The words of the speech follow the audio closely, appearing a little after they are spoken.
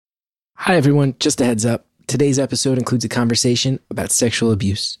Hi, everyone. Just a heads up. Today's episode includes a conversation about sexual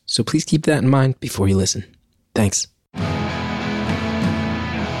abuse, so please keep that in mind before you listen. Thanks.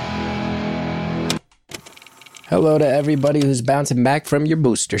 Hello to everybody who's bouncing back from your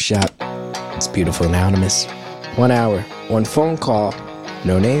booster shot. It's Beautiful Anonymous. 1 hour, one phone call,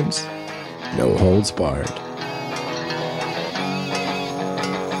 no names, no holds barred.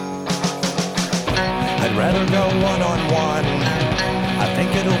 I'd rather go one-on-one. I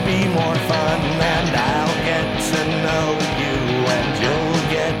think it'll be more fun, and I'll get to know you, and you'll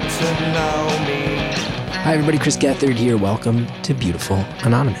get to know me. Hi, everybody. Chris Gethard here. Welcome to Beautiful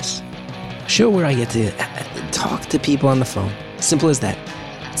Anonymous, a show where I get to talk to people on the phone. Simple as that.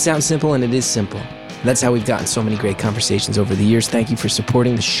 It sounds simple, and it is simple. That's how we've gotten so many great conversations over the years. Thank you for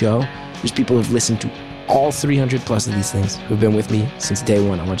supporting the show. There's people who've listened to all 300 plus of these things who've been with me since day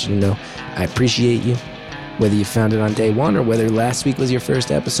one. I want you to know I appreciate you. Whether you found it on day one or whether last week was your first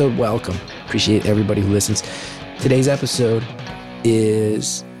episode, welcome. Appreciate everybody who listens. Today's episode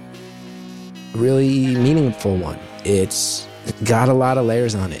is a really meaningful one. It's got a lot of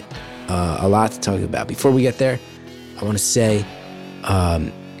layers on it, a lot to talk about. Before we get there, I want to say,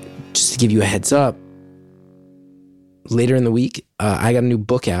 just to give you a heads up, later in the week, I got a new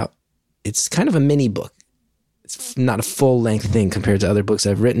book out. It's kind of a mini book. It's not a full-length thing compared to other books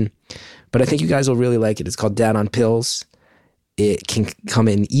I've written, but I think you guys will really like it. It's called Dad on Pills. It can come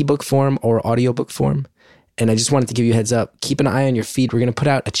in ebook form or audiobook form. And I just wanted to give you a heads up. Keep an eye on your feed. We're going to put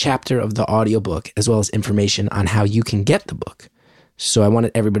out a chapter of the audiobook as well as information on how you can get the book. So I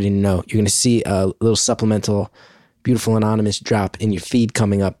wanted everybody to know. You're going to see a little supplemental Beautiful Anonymous drop in your feed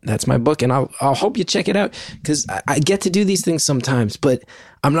coming up. That's my book, and I'll hope you check it out, because I get to do these things sometimes, but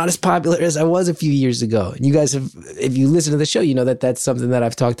I'm not as popular as I was a few years ago. And you guys have, if you listen to the show, you know that that's something that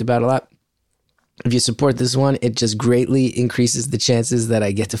I've talked about a lot. If you support this one, it just greatly increases the chances that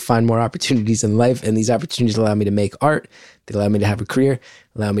I get to find more opportunities in life, and these opportunities allow me to make art. They allow me to have a career,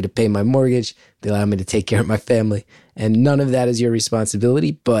 allow me to pay my mortgage, they allow me to take care of my family, and none of that is your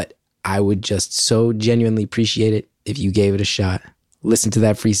responsibility, but I would just so genuinely appreciate it if you gave it a shot. Listen to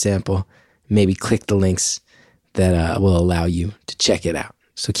that free sample, maybe click the links that will allow you to check it out.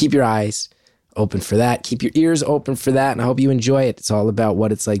 So keep your eyes open for that. Keep your ears open for that, and I hope you enjoy it. It's all about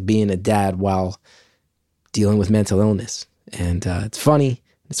what it's like being a dad while dealing with mental illness. And it's funny,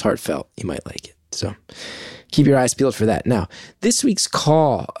 it's heartfelt. You might like it. So keep your eyes peeled for that. Now, this week's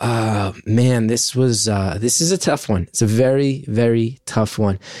call, man, this is a tough one. It's a very, very tough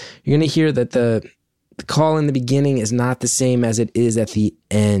one. You're going to hear that the call in the beginning is not the same as it is at the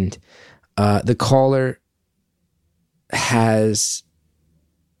end. The caller has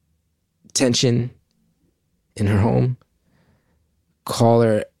tension in her home.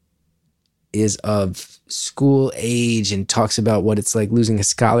 Caller is of school age and talks about what it's like losing a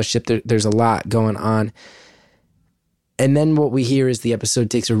scholarship. There's a lot going on. And then what we hear is the episode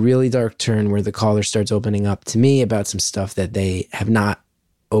takes a really dark turn where the caller starts opening up to me about some stuff that they have not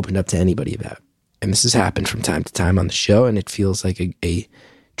opened up to anybody about. And this has happened from time to time on the show, and it feels like a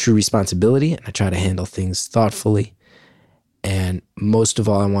true responsibility, and I try to handle things thoughtfully. And most of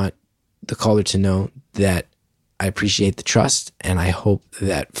all, I want the caller to know that I appreciate the trust, and I hope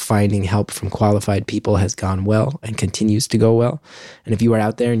that finding help from qualified people has gone well and continues to go well. And if you are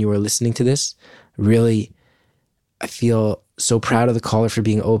out there and you are listening to this, really, I feel so proud of the caller for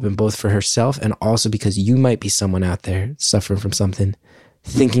being open, both for herself and also because you might be someone out there suffering from something,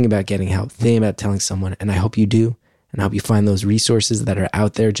 thinking about getting help, thinking about telling someone, and I hope you do, and I hope you find those resources that are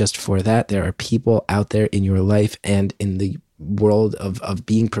out there just for that. There are people out there in your life and in the world of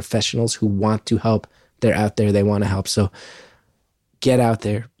being professionals who want to help. They're out there, they want to help. So get out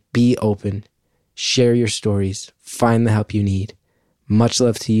there, be open, share your stories, find the help you need. Much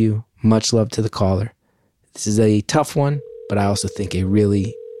love to you, much love to the caller. This is a tough one, but I also think a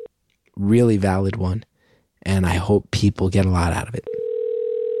really, really valid one, and I hope people get a lot out of it.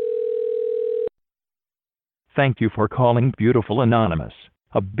 Thank you for calling Beautiful Anonymous.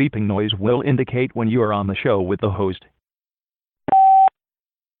 A beeping noise will indicate when you are on the show with the host.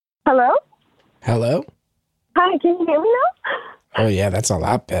 Hello? Hello? Hi, can you hear me now? Oh, yeah, that's a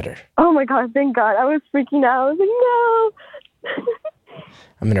lot better. Oh, my God, thank God. I was freaking out. I was like, no.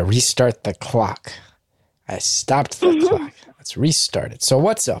 I'm going to restart the clock. I stopped the clock. Let's restart it. So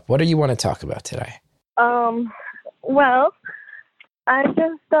what's up? What do you want to talk about today? Well, I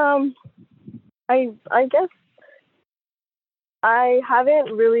just, I guess I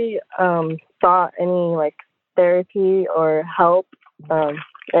haven't really sought any like therapy or help,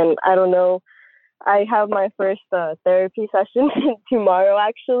 and I don't know. I have my first therapy session tomorrow,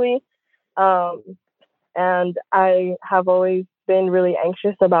 actually, and I have always been really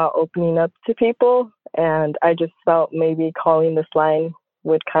anxious about opening up to people, and I just felt maybe calling this line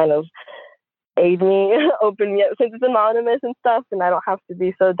would kind of aid me open me up since it's anonymous and stuff, and I don't have to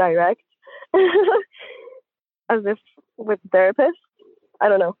be so direct as if with a therapist. I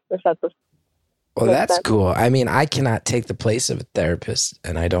don't know if that's Well, that's cool. I mean, I cannot take the place of a therapist,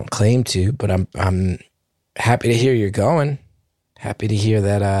 and I don't claim to, but I'm happy to hear you're going. Happy to hear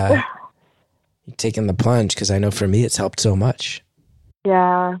that you're taking the plunge, because I know for me it's helped so much.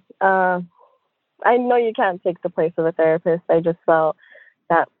 Yeah. I know you can't take the place of a therapist. I just felt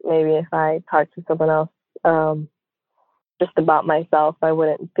that maybe if I talked to someone else just about myself, I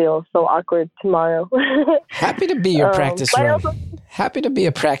wouldn't feel so awkward tomorrow. Happy to be your practice run. Happy to be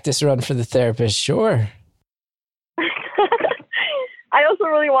a practice run for the therapist, sure. I also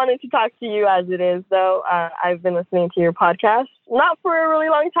really wanted to talk to you as it is, though. I've been listening to your podcast, not for a really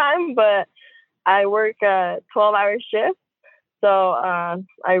long time, but I work a 12-hour shift. So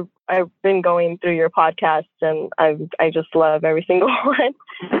I've been going through your podcast, and I just love every single one.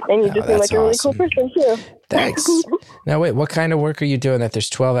 And you just seem like a really cool person, too. Thanks. Now, wait, what kind of work are you doing that there's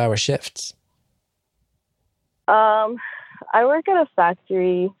 12-hour shifts? I work at a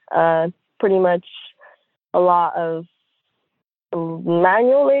factory, pretty much a lot of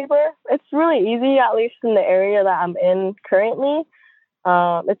manual labor. It's really easy, at least in the area that I'm in currently.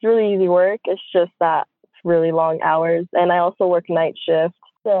 It's really easy work. It's just that it's really long hours. And I also work night shift.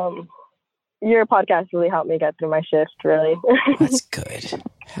 Your podcast really helped me get through my shift, really. That's good.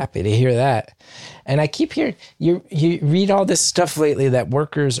 Happy to hear that. And I keep hearing, you read all this stuff lately that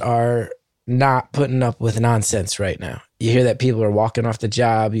workers are not putting up with nonsense right now. You hear that people are walking off the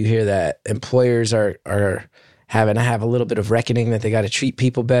job. You hear that employers are having to have a little bit of reckoning that they got to treat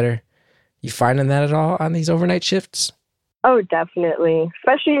people better. You finding that at all on these overnight shifts? Oh, definitely.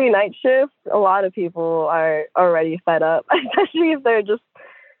 Especially night shift. A lot of people are already fed up, especially if they're just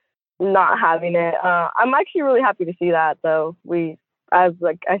not having it. I'm actually really happy to see that, though. I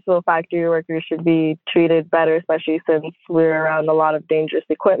feel factory workers should be treated better, especially since we're around a lot of dangerous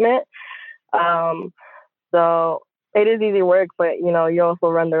equipment. So it is easy work, but you also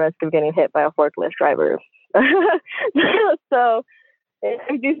run the risk of getting hit by a forklift driver. So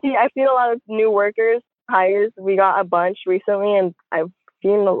I've seen a lot of new workers hires. We got a bunch recently, and I've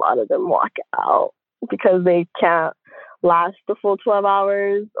seen a lot of them walk out because they can't last the full 12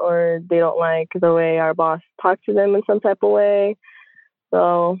 hours, or they don't like the way our boss talks to them in some type of way.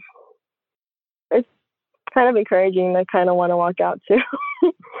 So it's kind of encouraging. I kind of want to walk out too.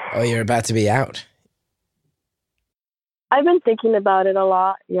 Oh, you're about to be out? I've been thinking about it a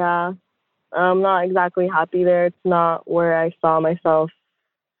lot, yeah. I'm not exactly happy there. It's not where I saw myself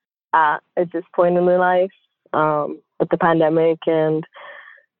at this point in my life, with the pandemic and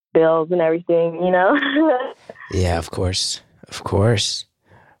bills and everything, Yeah, of course. Of course.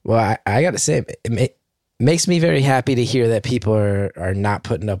 Well, I got to say, it makes me very happy to hear that people are not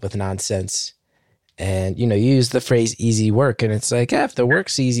putting up with nonsense. And, you use the phrase easy work, and it's like, if the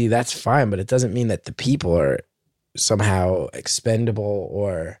work's easy, that's fine, but it doesn't mean that the people are somehow expendable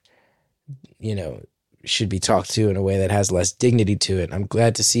or, should be talked to in a way that has less dignity to it. I'm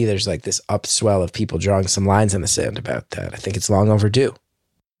glad to see there's like this upswell of people drawing some lines in the sand about that. I think it's long overdue.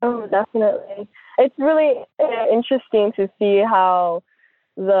 Oh, definitely. It's really interesting to see how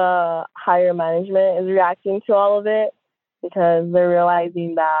the higher management is reacting to all of it, because they're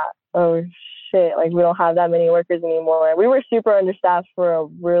realizing that, oh shit, like we don't have that many workers anymore. We were super understaffed for a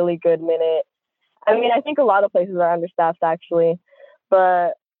really good minute. I mean, I think a lot of places are understaffed actually,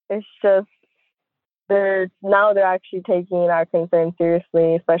 but it's just they're actually taking our concerns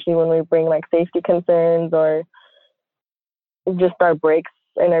seriously, especially when we bring like safety concerns or just our breaks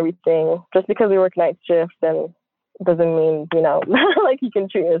and everything. Just because we work night shifts and doesn't mean, like you can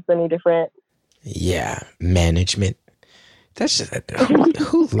treat us any different. Yeah, management. That's just,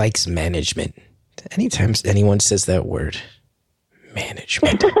 who likes management? Anytime anyone says that word,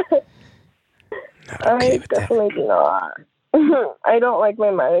 management. Not okay with that. I definitely do not. I don't like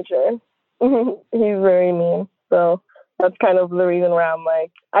my manager. He's very mean. So that's kind of the reason where I'm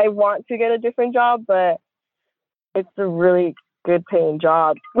like, I want to get a different job, but it's a really good paying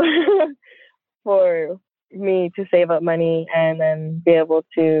job for me to save up money and then be able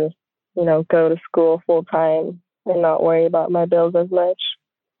to, go to school full time and not worry about my bills as much.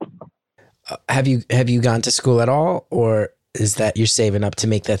 Have you gone to school at all, or is that you're saving up to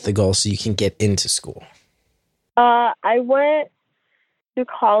make that the goal so you can get into school? I went to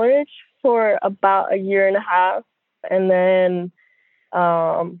college for about a year and a half, and then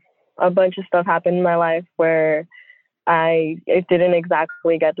a bunch of stuff happened in my life where I didn't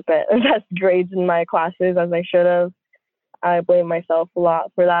exactly get the best grades in my classes as I should have. I blame myself a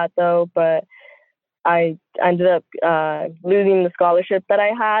lot for that though, but I ended up losing the scholarship that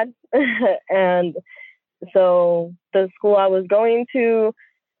I had. And so the school I was going to,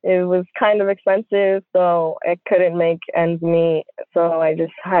 it was kind of expensive, so I couldn't make ends meet. So I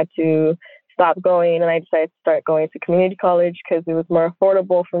just had to stop going, and I decided to start going to community college because it was more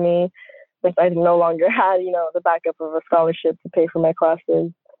affordable for me, since I no longer had, the backup of a scholarship to pay for my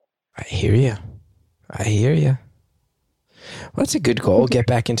classes. I hear you. Well, that's a good goal. Get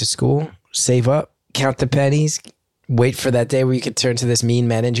back into school, save up, count the pennies, wait for that day where you could turn to this mean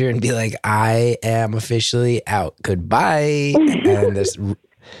manager and be like, I am officially out. Goodbye. And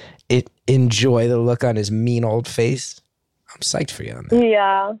enjoy the look on his mean old face. I'm psyched for you on that.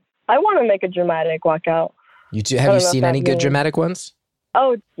 Yeah. I want to make a dramatic walkout. You do? Have you seen any good dramatic ones?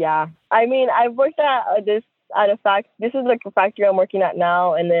 Oh, yeah. I mean, I've worked this is like a factory I'm working at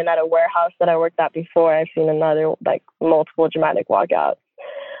now, and then at a warehouse that I worked at before, I've seen multiple dramatic walkouts.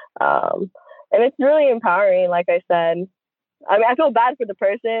 And it's really empowering, like I said. I mean, I feel bad for the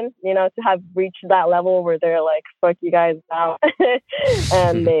person, to have reached that level where they're like, fuck you guys out,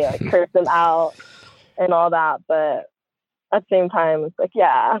 and they curse them out and all that. But at the same time, it's like,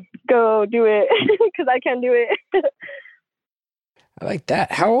 yeah, go do it, because I can do it. I like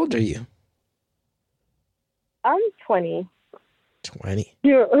that. How old are you? I'm 20. 20.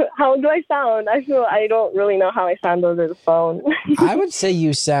 How do I sound? I don't really know how I sound over the phone. I would say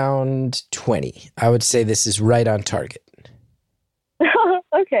you sound 20. I would say this is right on target.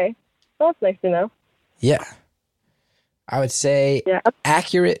 Okay. Well, that's nice to know. Yeah. I would say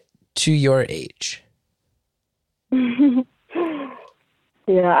accurate to your age. Yeah,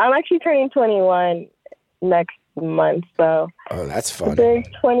 I'm actually turning 21 next month, so. Oh, that's fun. Big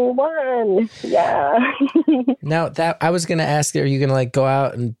 21. Yeah. Now, that I was going to ask, are you going to go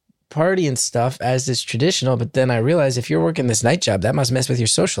out and party and stuff as is traditional? But then I realized if you're working this night job, that must mess with your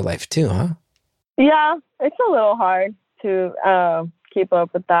social life too, huh? Yeah, it's a little hard to keep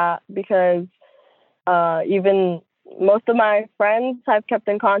up with that because even most of my friends I've kept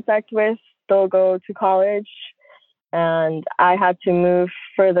in contact with still go to college, and I had to move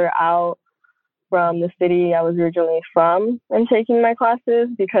further out from the city I was originally from and taking my classes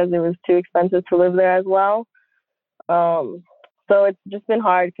because it was too expensive to live there as well. So it's just been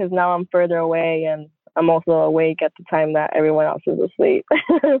hard because now I'm further away and I'm also awake at the time that everyone else is asleep.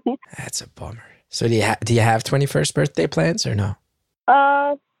 That's a bummer. So do you have 21st birthday plans or no?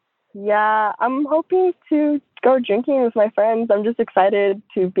 Yeah, I'm hoping to go drinking with my friends. I'm just excited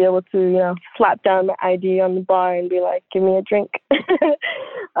to be able to, slap down my ID on the bar and be like, give me a drink.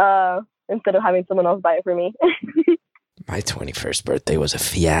 Instead of having someone else buy it for me. My 21st birthday was a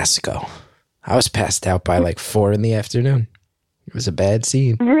fiasco. I was passed out by 4 in the afternoon. It was a bad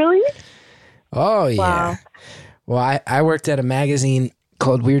scene. Really? Oh, yeah. Wow. Well, I worked at a magazine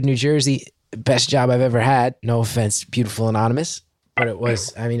called Weird New Jersey. Best job I've ever had. No offense, Beautiful Anonymous. But it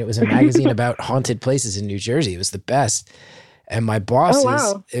was a magazine about haunted places in New Jersey. It was the best. And my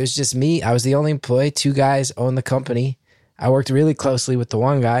bosses, It was just me. I was the only employee. 2 guys owned the company. I worked really closely with the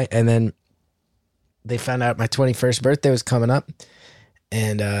one guy, and then they found out my 21st birthday was coming up,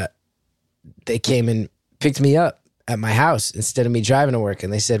 and they came and picked me up at my house instead of me driving to work.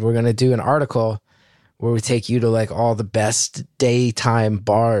 And they said, we're going to do an article where we take you to all the best daytime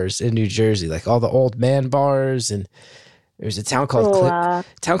bars in New Jersey, all the old man bars. And there's a town called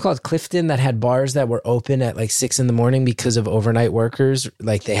Clifton that had bars that were open at 6 a.m. because of overnight workers.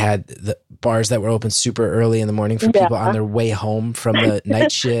 They had the bars that were open super early in the morning for people on their way home from the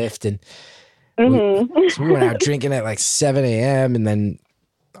night shift. And so we went out drinking at 7 a.m. and then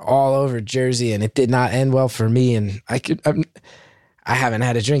all over Jersey, and it did not end well for me. And I haven't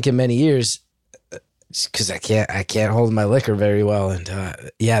had a drink in many years because I can't hold my liquor very well. And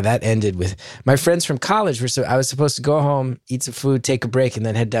that ended with my friends from college. I was supposed to go home, eat some food, take a break, and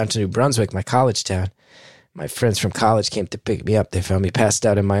then head down to New Brunswick, my college town. My friends from college came to pick me up. They found me passed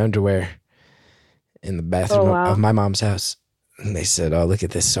out in my underwear in the bathroom of my mom's house. And they said, oh, look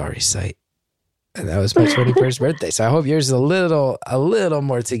at this sorry sight. And that was my 21st birthday. So I hope yours is a little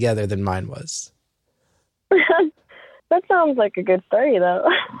more together than mine was. That sounds like a good story, though.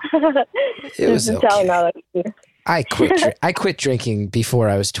 It was okay. I quit drinking before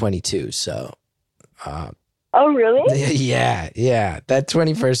I was 22. So. Oh, really? Yeah. That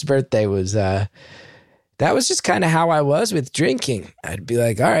 21st birthday was. That was just kind of how I was with drinking. I'd be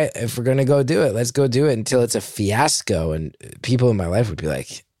like, all right, if we're gonna go do it, let's go do it until it's a fiasco. And people in my life would be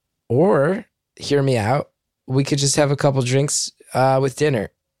like, or hear me out, we could just have a couple drinks with dinner.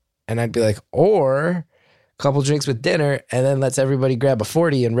 And I'd be like, or couple drinks with dinner, and then let's everybody grab a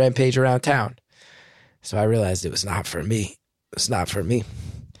 40 and rampage around town. So I realized it was not for me. It's not for me.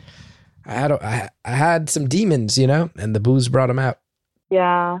 I had some demons, and the booze brought them out.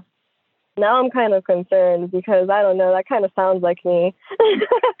 Yeah. Now I'm kind of concerned because I don't know, that kind of sounds like me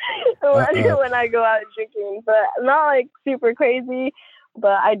when I go out drinking, but not like super crazy,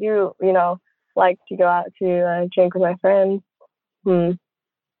 but I do, like to go out to drink with my friends.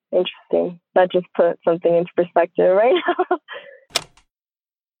 Interesting. That just put something into perspective right now.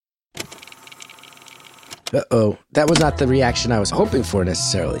 That was not the reaction I was hoping for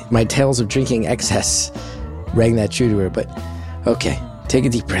necessarily. My tales of drinking excess rang that true to her, but okay, take a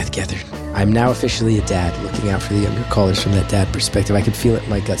deep breath, Gether. I'm now officially a dad, looking out for the younger callers from that dad perspective. I can feel it in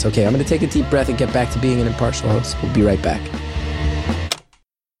my guts. Okay, I'm going to take a deep breath and get back to being an impartial host. We'll be right back.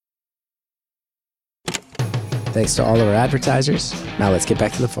 Thanks to all of our advertisers. Now let's get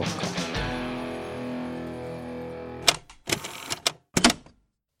back to the phone call.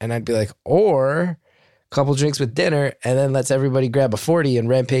 And I'd be like, or a couple drinks with dinner, and then let's everybody grab a 40 and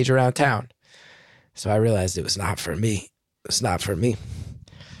rampage around town. So I realized it was not for me. It's not for me.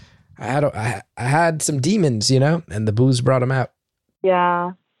 I had some demons, and the booze brought them out.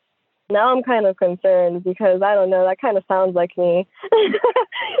 Yeah. Now I'm kind of concerned because I don't know, that kind of sounds like me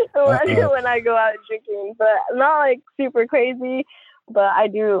when I go out drinking, but not like super crazy, but I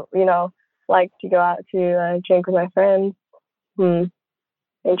do, like to go out to drink with my friends.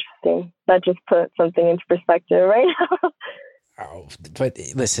 Interesting. That just put something into perspective right now. But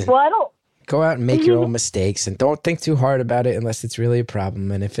listen. Well, I don't. Go out and make your own mistakes and don't think too hard about it unless it's really a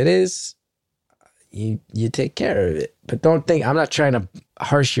problem. And if it is, you take care of it. But don't think, I'm not trying to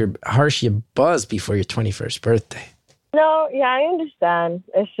harsh your buzz before your 21st birthday. No, yeah, I understand.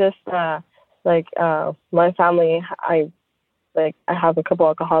 It's just my family, I have a couple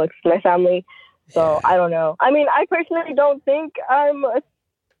alcoholics in my family. So I don't know. I mean, I personally don't think I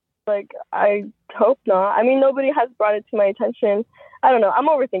hope not. I mean, nobody has brought it to my attention. I don't know. I'm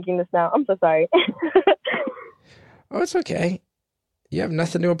overthinking this now. I'm so sorry. Oh, it's okay. You have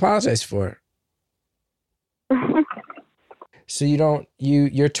nothing to apologize for. So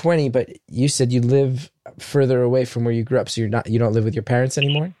you're 20, but you said you live further away from where you grew up. So you don't live with your parents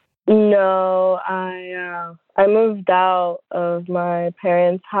anymore? No, I moved out of my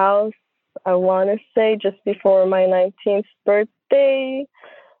parents' house. I want to say just before my 19th birthday.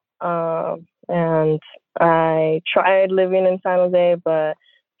 And I tried living in San Jose, but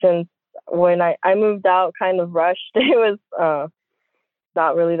since when I moved out kind of rushed, it was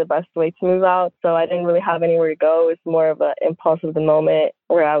not really the best way to move out. So I didn't really have anywhere to go. It was more of an impulse of the moment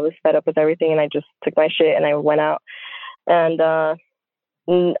where I was fed up with everything and I just took my shit and I went out. And I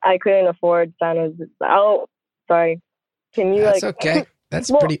couldn't afford San Jose. Oh, sorry. Can you That's okay.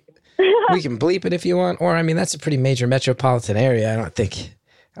 That's pretty... We can bleep it if you want. Or, I mean, that's a pretty major metropolitan area. I don't think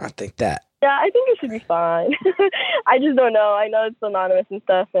that. Yeah, I think it should be fine. I just don't know. I know it's anonymous and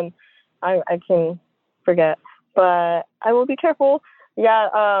stuff, and I can forget. But I will be careful. Yeah,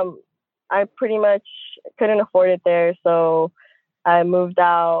 I pretty much couldn't afford it there, so I moved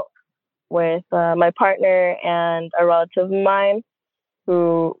out with my partner and a relative of mine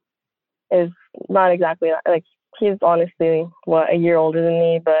who is not exactly, he's honestly, a year older than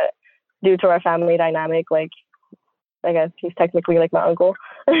me, but due to our family dynamic, I guess he's technically like my uncle.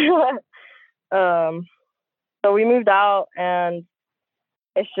 So we moved out and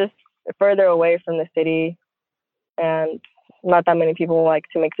it's just further away from the city and not that many people like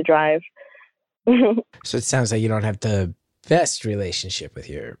to make the drive. So it sounds like you don't have the best relationship with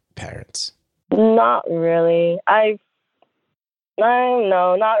your parents. Not really.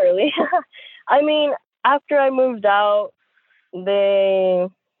 No, not really. I mean, after I moved out, they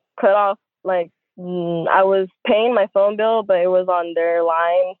cut off, I was paying my phone bill, but it was on their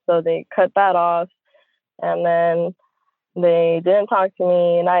line, so they cut that off. And then they didn't talk to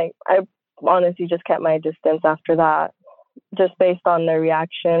me, and I honestly just kept my distance after that, just based on their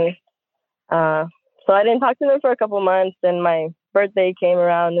reaction. So I didn't talk to them for a couple months, and my birthday came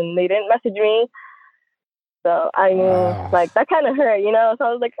around, and they didn't message me. So I knew, that kind of hurt, So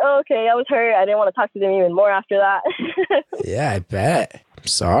I was like, oh, okay, I was hurt. I didn't want to talk to them even more after that. Yeah, I bet. I'm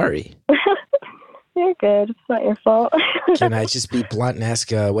sorry. You're good. It's not your fault. Can I just be blunt and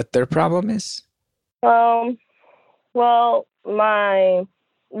ask what their problem is? Honestly,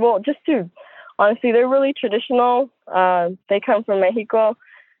 they're really traditional. They come from Mexico,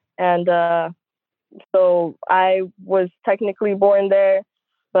 and so I was technically born there,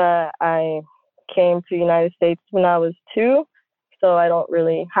 but I came to the United States when I was 2, so I don't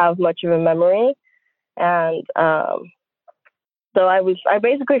really have much of a memory. And so I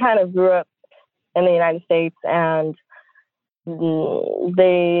basically kind of grew up in the United States, and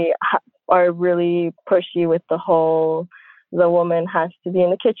are really pushy with the woman has to be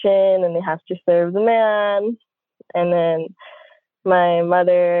in the kitchen and they have to serve the man. And then my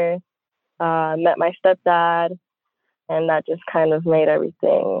mother met my stepdad, and that just kind of made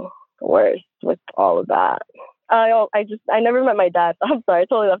everything worse with all of that. I never met my dad. I'm sorry, I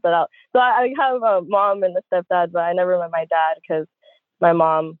totally left that out. So I have a mom and a stepdad, but I never met my dad because my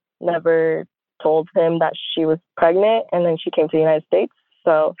mom never told him that she was pregnant, and then she came to the United States.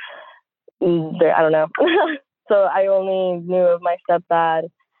 So I don't know. So I only knew of my stepdad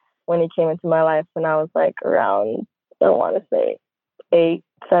when he came into my life when I was like around, I want to say 8,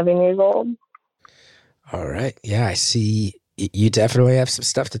 7 years old. All right. Yeah, I see. You definitely have some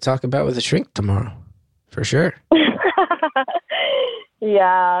stuff to talk about with a shrink tomorrow, for sure.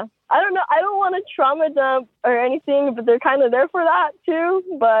 Yeah. I don't know. I don't want to trauma dump or anything, but they're kind of there for that too.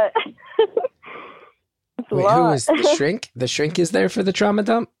 But wait, who is the shrink? The shrink is there for the trauma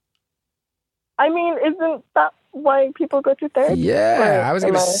dump? I mean, isn't that why people go to therapy? Yeah, I was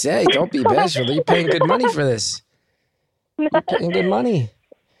going to say, don't be bashful. You're paying good money for this. You're paying good money.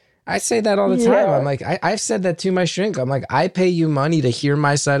 I say that all the time. I'm like, I've said that to my shrink. I'm like, I pay you money to hear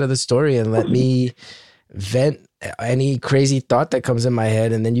my side of the story and let me vent any crazy thought that comes in my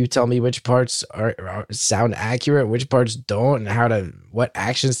head, and then you tell me which parts sound accurate, which parts don't, and what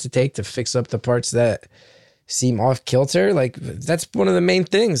actions to take to fix up the parts that seem off kilter. Like, that's one of the main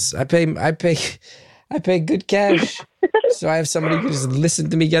things. I pay good cash, so I have somebody who just listen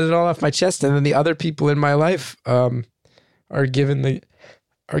to me get it all off my chest, and then the other people in my life are given the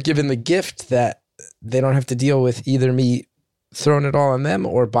gift that they don't have to deal with either me throwing it all on them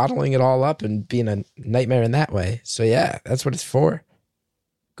or bottling it all up and being a nightmare in that way. So yeah, that's what it's for.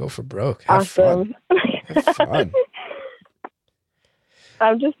 Go for broke. Have awesome. fun. Have fun.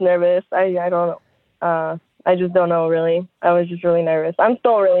 I'm just nervous. I don't I just don't know really. I was just really nervous. I'm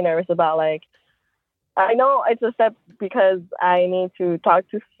still really nervous about I know it's a step because I need to talk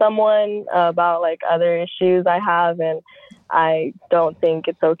to someone about other issues I have, and I don't think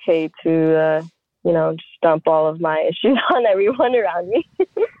it's okay to just dump all of my issues on everyone around me.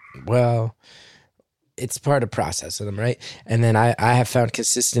 Well, it's part of processing them, right? And then I have found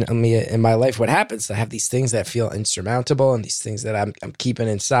consistently in my life what happens. I have these things that feel insurmountable, and these things that I'm keeping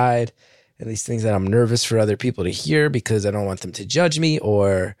inside, and these things that I'm nervous for other people to hear because I don't want them to judge me,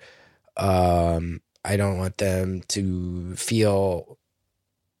 or I don't want them to feel,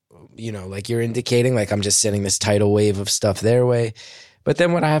 like you're indicating, like I'm just sending this tidal wave of stuff their way. But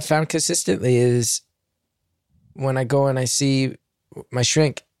then what I have found consistently is when I go and I see my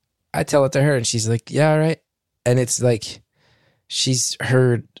shrink, I tell it to her and she's like, yeah, all right. And it's like she's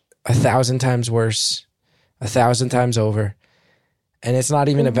heard 1,000 times worse, 1,000 times over. And it's not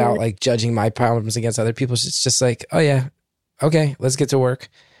even about judging my problems against other people's. It's just like, oh yeah, okay, let's get to work.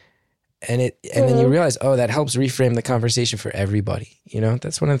 And then you realize, oh, that helps reframe the conversation for everybody.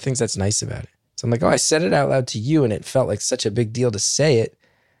 That's one of the things that's nice about it. So I'm like, oh, I said it out loud to you, and it felt like such a big deal to say it.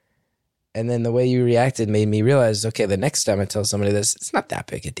 And then the way you reacted made me realize, okay, the next time I tell somebody this, it's not that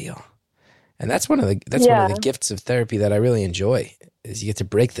big a deal. And that's one of the gifts of therapy that I really enjoy, is you get to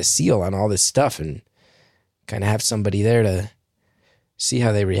break the seal on all this stuff and kind of have somebody there to see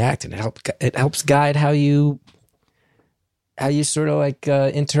how they react, and it helps guide how you sort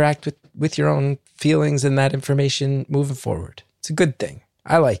of interact with your own feelings and that information moving forward. It's a good thing.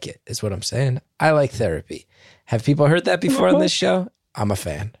 I like it, is what I'm saying. I like therapy. Have people heard that before on this show? I'm a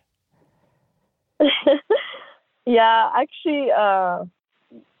fan. Yeah, actually,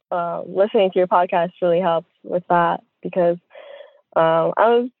 listening to your podcast really helps with that because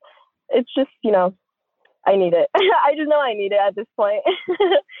it's just, I need it. I just know I need it at this point.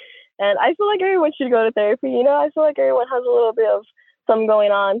 And I feel like everyone should go to therapy. I feel like everyone has a little bit of something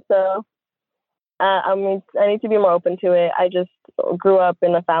going on. So, I need to be more open to it. I just grew up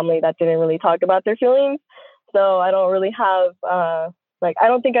in a family that didn't really talk about their feelings. So I don't really have, I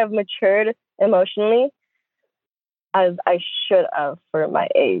don't think I've matured emotionally as I should have for my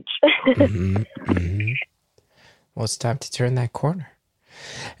age. Mm-hmm, mm-hmm. Well, it's time to turn that corner.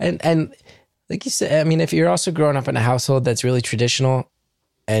 And like you said, if you're also growing up in a household that's really traditional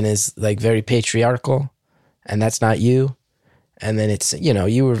and is very patriarchal, and that's not you, and then it's,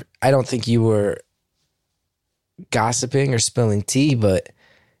 I don't think you were gossiping or spilling tea, but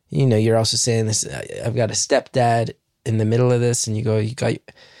you're also saying this, I've got a stepdad in the middle of this, and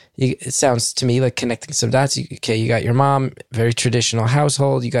it sounds to me like connecting some dots. You got your mom, very traditional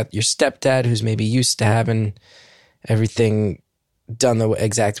household. You got your stepdad who's maybe used to having everything done the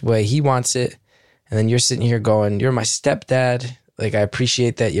exact way he wants it. And then you're sitting here going, you're my stepdad. I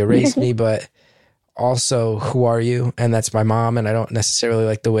appreciate that you raised me, but also who are you? And that's my mom. And I don't necessarily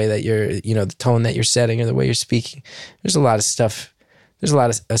like the way that you're, the tone that you're setting or the way you're speaking. There's a lot of stuff. There's a lot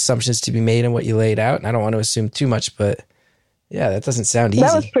of assumptions to be made in what you laid out. And I don't want to assume too much, but yeah, that doesn't sound easy.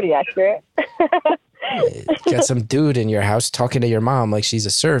 That was pretty accurate. You got some dude in your house talking to your mom like she's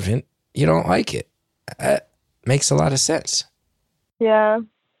a servant. You don't like it. That makes a lot of sense. Yeah.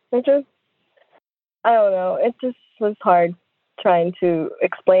 I don't know. It just was hard trying to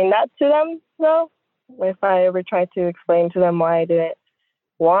explain that to them, though. If I ever tried to explain to them why I didn't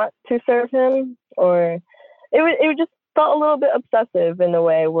want to serve him, or it just felt a little bit obsessive in a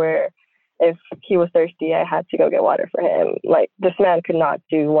way where if he was thirsty, I had to go get water for him. Like, this man could not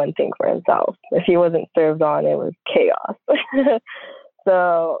do one thing for himself. If he wasn't served on, it was chaos.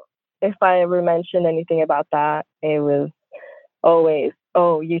 So if I ever mentioned anything about that, it was always,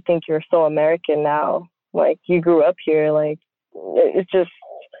 oh, you think you're so American now. Like, you grew up here. Like, it just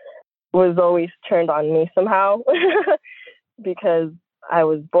was always turned on me somehow because I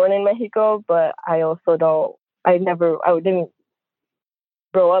was born in Mexico, but I didn't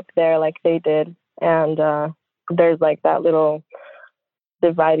grow up there like they did. And there's like that little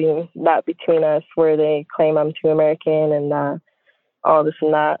dividing that between us where they claim I'm too American and all this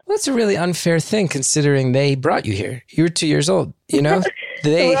and that. Well, that's a really unfair thing considering they brought you here. You were 2 years old,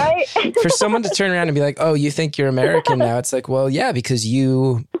 Right? For someone to turn around and be like, oh, you think you're American now? It's like, well, yeah, because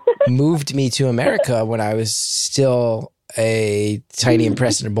you moved me to America when I was still a tiny,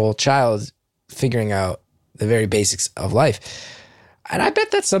 impressionable child figuring out the very basics of life. And I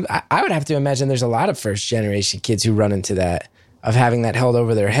bet that's I would have to imagine there's a lot of first generation kids who run into that, of having that held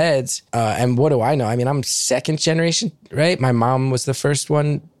over their heads. And what do I know? I mean, I'm second generation, right? My mom was the first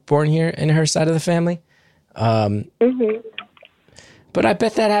one born here in her side of the family. But I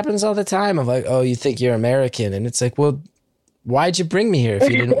bet that happens all the time of like, oh, you think you're American. And it's like, well, why'd you bring me here if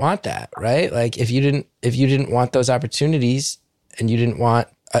you didn't want that, right? Like if you didn't want those opportunities and you didn't want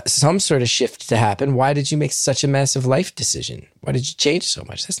some sort of shift to happen, why did you make such a massive life decision? Why did you change so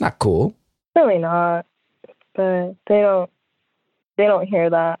much? That's not cool. Really not. But they don't hear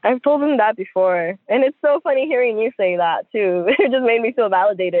that. I've told them that before. And it's so funny hearing you say that too. It just made me feel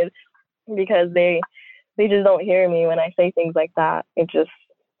validated because they just don't hear me when I say things like that. It just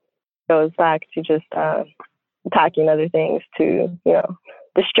goes back to just attacking other things to,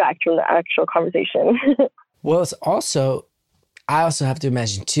 distract from the actual conversation. Well, I also have to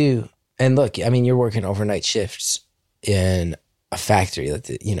imagine too, and look, I mean, you're working overnight shifts in a factory, you're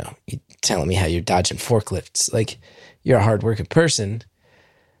telling me how you're dodging forklifts. Like, you're a hardworking person,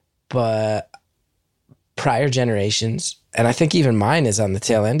 but prior generations, and I think even mine is on the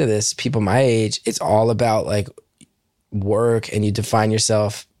tail end of this, people my age, it's all about like work, and you define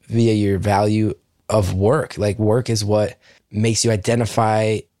yourself via your value of work. Like, work is what makes you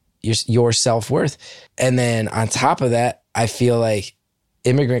identify your self-worth. And then on top of that, I feel like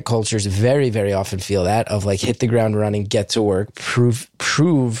immigrant cultures very, very often feel that of like, hit the ground running, get to work, prove,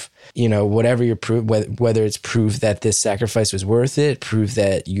 whatever you're whether it's prove that this sacrifice was worth it, prove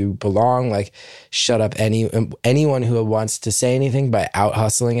that you belong, like shut up anyone who wants to say anything by out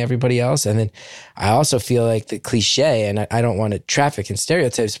hustling everybody else. And then I also feel like the cliche, and I don't want to traffic in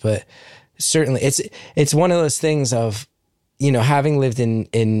stereotypes, but certainly it's one of those things of, having lived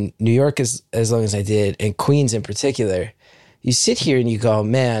in New York as long as I did, and Queens in particular, you sit here and you go,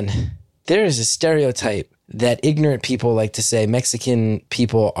 man, there is a stereotype that ignorant people like to say Mexican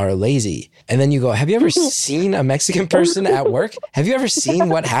people are lazy. And then you go, have you ever seen a Mexican person at work? Have you ever seen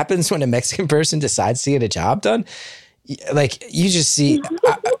what happens when a Mexican person decides to get a job done? Like, you just see,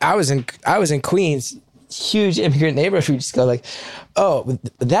 I was in Queens, huge immigrant neighborhood. We just go like, oh,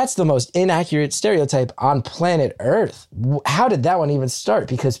 that's the most inaccurate stereotype on planet Earth. How did that one even start?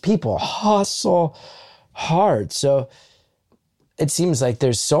 Because people hustle hard. So it seems like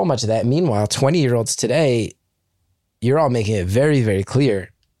there's so much of that. Meanwhile, 20-year-olds today, you're all making it very, very clear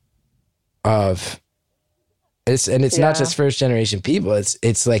it's not just first generation people.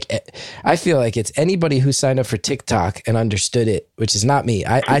 It's like, I feel like it's anybody who signed up for TikTok and understood it, which is not me.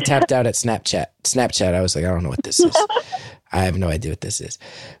 I tapped out at Snapchat. I was like, I don't know what this is. I have no idea what this is.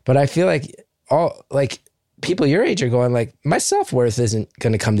 But I feel like people your age are going like, my self-worth isn't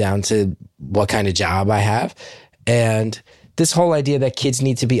going to come down to what kind of job I have. And this whole idea that kids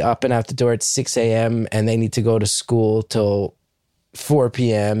need to be up and out the door at 6 a.m. and they need to go to school till 4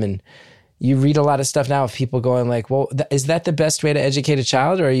 p.m. And you read a lot of stuff now of people going like, well, is that the best way to educate a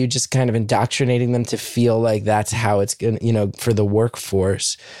child? Or are you just kind of indoctrinating them to feel like that's how it's going to, for the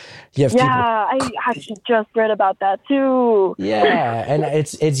workforce? You have I actually just read about that too. Yeah. And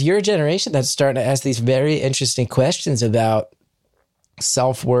it's your generation that's starting to ask these very interesting questions about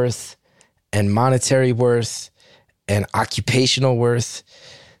self-worth and monetary worth and occupational worth.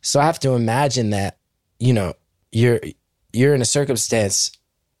 So I have to imagine that, you know, you're in a circumstance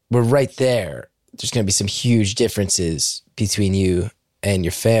where right there, there's going to be some huge differences between you and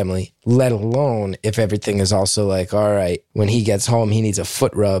your family, let alone if everything is also like, all right, when he gets home, he needs a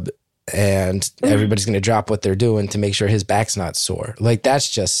foot rub and everybody's going to drop what they're doing to make sure his back's not sore. Like that's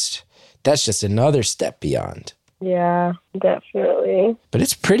just another step beyond. Yeah, definitely. But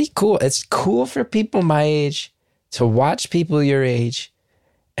it's pretty cool. It's cool for people my age to watch people your age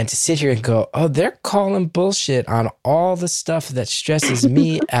and to sit here and go, oh, they're calling bullshit on all the stuff that stresses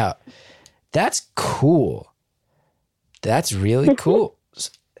me out. That's cool. That's really cool.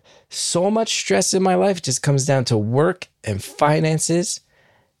 So much stress in my life just comes down to work and finances.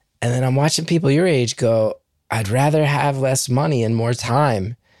 And then I'm watching people your age go, I'd rather have less money and more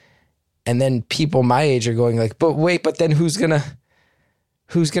time. And then people my age are going like, but wait, but then who's gonna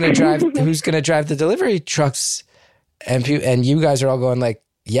drive the delivery trucks? And you guys are all going like,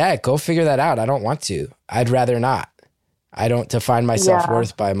 yeah, go figure that out. I don't want to. I'd rather not. I don't define my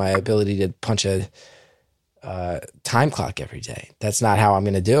self-worth by my ability to punch a time clock every day. That's not how I'm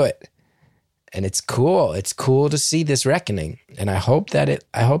going to do it. And it's cool. It's cool to see this reckoning. And I hope that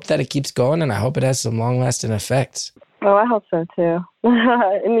it keeps going, and I hope it has some long-lasting effects. Oh, I hope so too.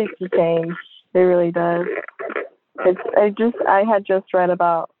 It needs to change. It really does. I had just read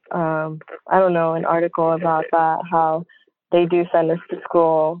about an article about that, how they do send us to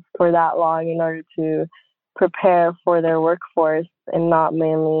school for that long in order to prepare for their workforce and not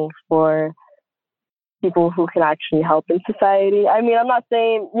mainly for people who can actually help in society. I mean, I'm not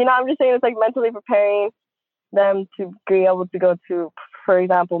saying, I'm just saying it's like mentally preparing them to be able to go to, for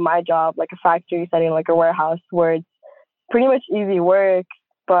example, my job, like a factory setting, like a warehouse, where it's pretty much easy work,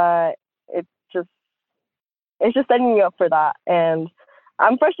 but it's just setting you up for that. And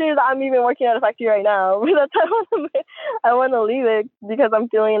I'm frustrated that I'm even working at a factory right now. That's I want to leave it because I'm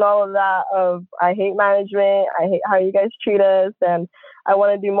feeling all of that of I hate management, I hate how you guys treat us, and I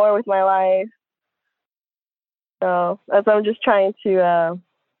want to do more with my life. So that's why I'm just trying to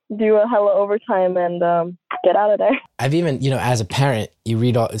do a hella overtime and get out of there. I've even, as a parent, you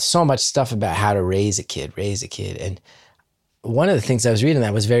read so much stuff about how to raise a kid. And one of the things I was reading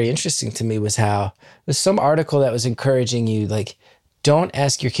that was very interesting to me was how there's some article that was encouraging you, like, don't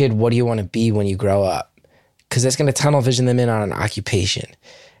ask your kid, what do you want to be when you grow up? Because that's going to tunnel vision them in on an occupation.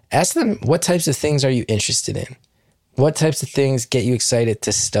 Ask them, what types of things are you interested in? What types of things get you excited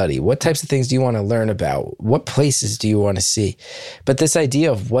to study? What types of things do you want to learn about? What places do you want to see? But this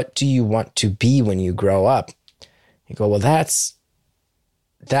idea of what do you want to be when you grow up? You go, well, that's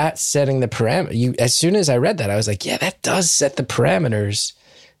setting the parameter. As soon as I read that, I was like, yeah, that does set the parameters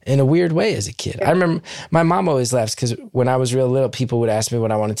in a weird way as a kid. I remember my mom always laughs because when I was real little, people would ask me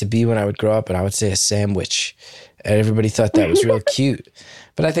what I wanted to be when I would grow up, and I would say a sandwich. And everybody thought that was real cute.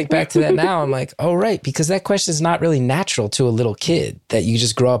 But I think back to that now, I'm like, oh, right, because that question is not really natural to a little kid, that you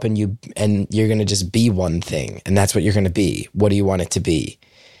just grow up and you're going to just be one thing, and that's what you're going to be. What do you want it to be?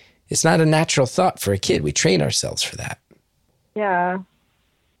 It's not a natural thought for a kid. We train ourselves for that. Yeah.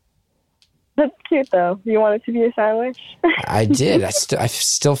 That's cute, though. You wanted to be a sandwich? I did. I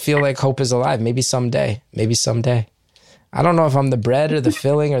still feel like hope is alive. Maybe someday. I don't know if I'm the bread or the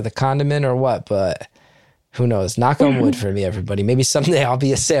filling or the condiment or what, but who knows? Knock on wood for me, everybody. Maybe someday I'll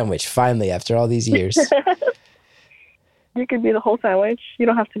be a sandwich, finally, after all these years. You could be the whole sandwich. You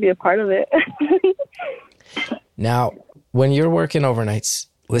don't have to be a part of it. Now, when you're working overnights,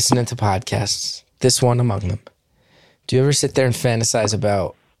 listening to podcasts, this one among them, do you ever sit there and fantasize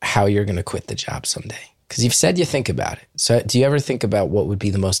about how you're going to quit the job someday? Because you've said you think about it. So do you ever think about what would be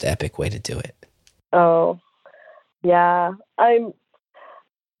the most epic way to do it? Oh, yeah, I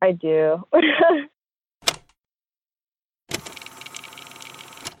do.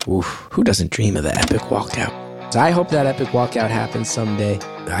 Oof, who doesn't dream of the epic walkout? So I hope that epic walkout happens someday.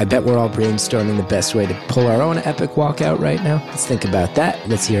 I bet we're all brainstorming the best way to pull our own epic walkout right now. Let's think about that.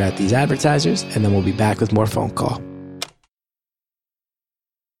 Let's hear out these advertisers, and then we'll be back with more phone call.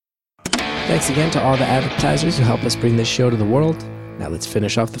 Thanks again to all the advertisers who help us bring this show to the world. Now let's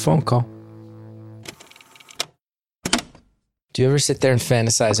finish off the phone call. Do you ever sit there and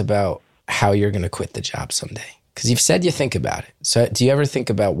fantasize about how you're going to quit the job someday? Because you've said you think about it. So do you ever think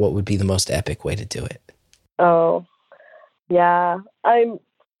about what would be the most epic way to do it? Oh, yeah, I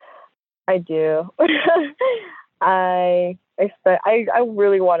do. I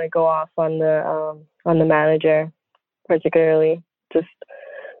really want to go off on the manager, particularly. Just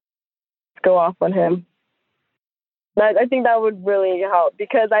go off on him. I think that would really help,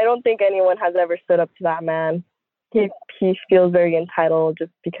 because I don't think anyone has ever stood up to that man. he feels very entitled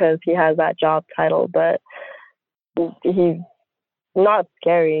just because he has that job title, but he's not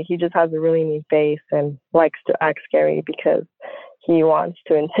scary. He just has a really neat face and likes to act scary because he wants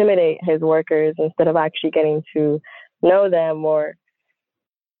to intimidate his workers instead of actually getting to know them, or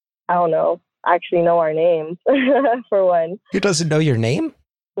I don't know, actually know our names for one. He doesn't know your name?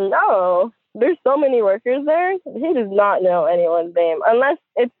 No, there's so many workers there. He does not know anyone's name unless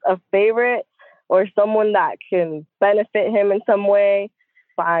it's a favorite or someone that can benefit him in some way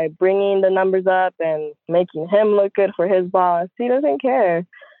by bringing the numbers up and making him look good for his boss. He doesn't care.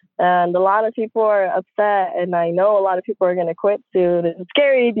 And a lot of people are upset, and I know a lot of people are going to quit soon. It's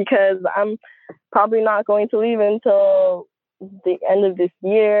scary because I'm probably not going to leave until the end of this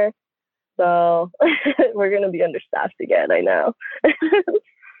year. So we're going to be understaffed again, I know.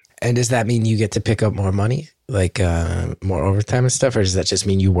 And does that mean you get to pick up more money, like more overtime and stuff, or does that just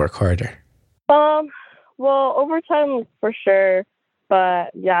mean you work harder? Well, overtime for sure,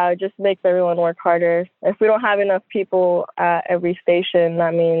 but yeah, it just makes everyone work harder. If we don't have enough people at every station,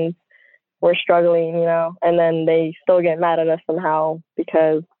 that means we're struggling, you know, and then they still get mad at us somehow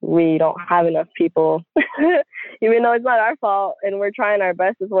because we don't have enough people, even though it's not our fault and we're trying our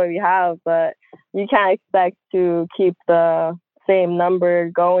best with what we have, but you can't expect to keep the same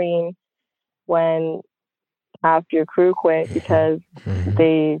number going when half your crew quit because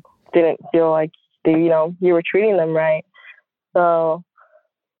they didn't feel like you were treating them right. So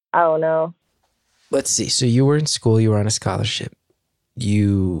I don't know. Let's see. So you were in school, you were on a scholarship.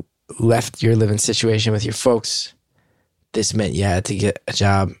 You left your living situation with your folks. This meant you had to get a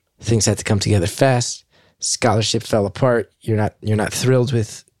job. Things had to come together fast. Scholarship fell apart. You're not thrilled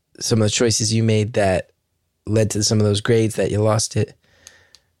with some of the choices you made that led to some of those grades that you lost it.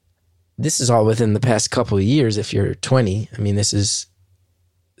 This is all within the past couple of years if you're 20. I mean, this is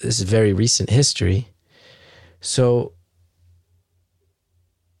very recent history. So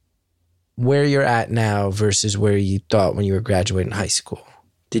where you're at now versus where you thought when you were graduating high school,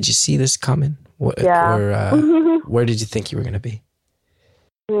 did you see this coming? Yeah. Or where did you think you were going to be?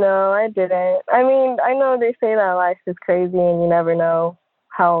 No, I didn't. I mean, I know they say that life is crazy and you never know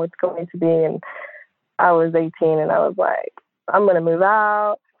how it's going to be. And I was 18 and I was like, I'm going to move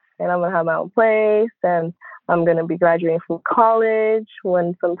out and I'm going to have my own place and I'm going to be graduating from college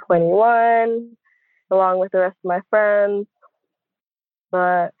once I'm 21, along with the rest of my friends.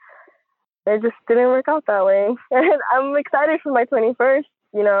 But it just didn't work out that way. And I'm excited for my 21st,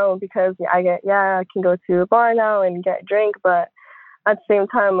 you know, because I can go to a bar now and get a drink. But at the same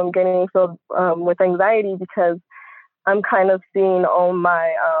time, I'm getting filled with anxiety because I'm kind of seeing all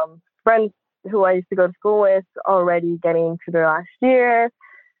my friends who I used to go to school with already getting to their last year.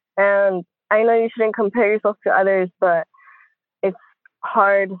 And I know you shouldn't compare yourself to others, but it's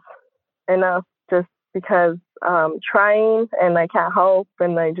hard enough just because I'm trying and I can't help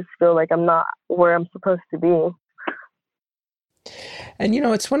and I just feel like I'm not where I'm supposed to be. And, you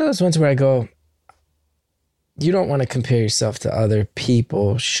know, it's one of those ones where I go, you don't want to compare yourself to other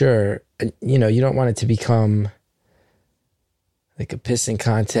people, sure. You know, you don't want it to become like a pissing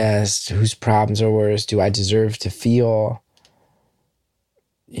contest. Whose problems are worse? Do I deserve to feel,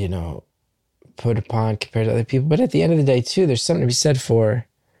 you know, put upon compared to other people? But at the end of the day, too, there's something to be said for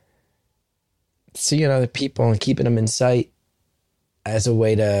seeing other people and keeping them in sight as a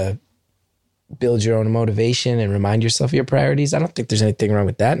way to build your own motivation and remind yourself of your priorities. I don't think there's anything wrong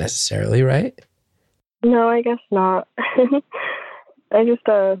with that necessarily, right? No, I guess not. it's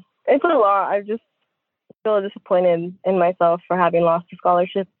a lot. I just feel disappointed in myself for having lost a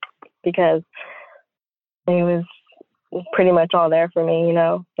scholarship because it was pretty much all there for me, you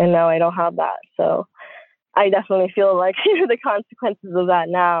know, and now I don't have that. So I definitely feel like the consequences of that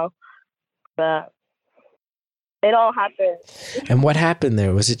now. But it all happened. And what happened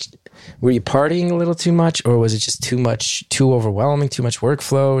there? Were you partying a little too much, or was it just too overwhelming, too much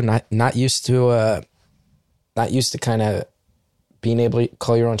workflow, not used to kind of being able to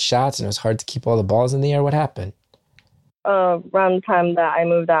call your own shots, and it was hard to keep all the balls in the air? What happened? Around the time that I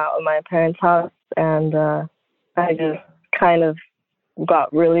moved out of my parents' house, and I just kind of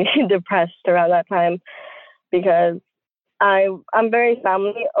got really depressed around that time because I'm very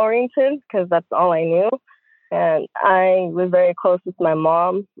family oriented because that's all I knew. And I was very close with my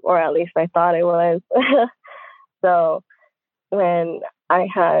mom, or at least I thought I was. So when I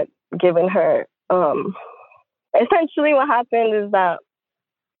had given her, essentially what happened is that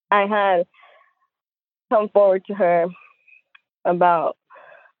I had come forward to her about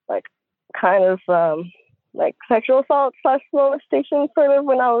like kind of like sexual assault / molestation sort of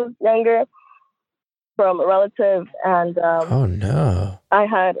when I was younger from a relative. And oh no. I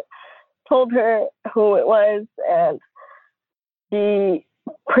had told her who it was, and she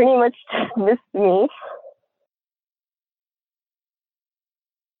pretty much dismissed me.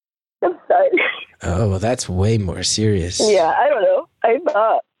 I'm sorry. Oh, well, that's way more serious. Yeah, I don't know. I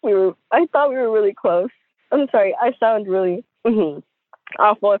thought we were really close. I'm sorry. I sound really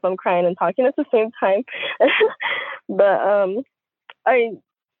awful if I'm crying and talking at the same time. But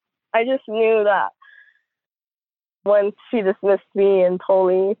I just knew that when she dismissed me and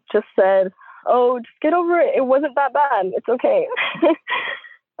totally just said, "Oh, just get over it. It wasn't that bad. It's okay."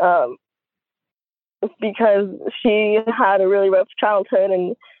 Because she had a really rough childhood,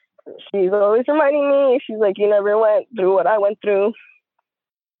 and she's always reminding me, she's like, "You never went through what I went through,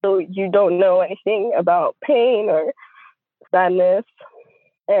 so you don't know anything about pain or sadness."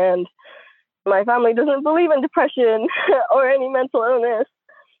 And my family doesn't believe in depression or any mental illness.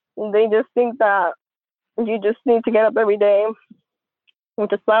 They just think that you just need to get up every day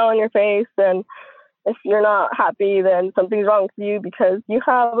with a smile on your face, and if you're not happy, then something's wrong with you because you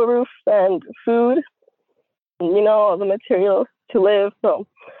have a roof and food, and, all the materials to live. So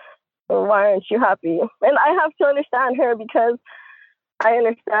why aren't you happy? And I have to understand her, because I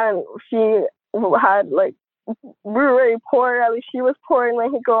understand she had, we were very poor. At least she was poor in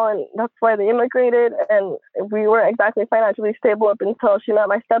Mexico, and that's why they immigrated. And we weren't exactly financially stable up until she met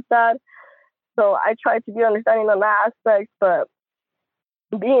my stepdad. So I tried to be understanding on that aspect, but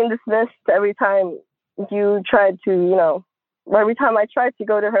being dismissed every time you tried to, every time I tried to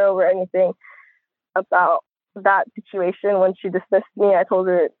go to her over anything about that situation, when she dismissed me, I told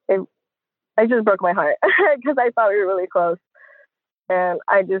her I just broke my heart because I thought we were really close, and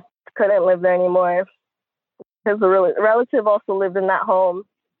I just couldn't live there anymore. Because the relative also lived in that home,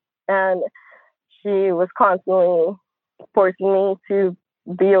 and she was constantly forcing me to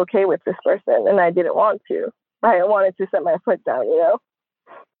be okay with this person, and I didn't want to. I wanted to set my foot down,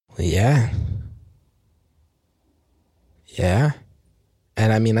 Yeah. Yeah.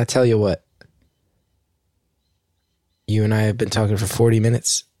 And I mean, I tell you what, you and I have been talking for 40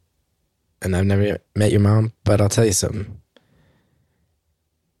 minutes, and I've never met your mom, but I'll tell you something.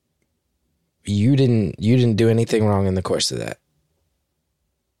 You didn't do anything wrong in the course of that.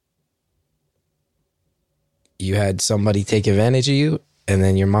 You had somebody take advantage of you, and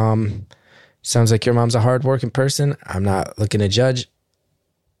then your mom, sounds like your mom's a hardworking person. I'm not looking to judge.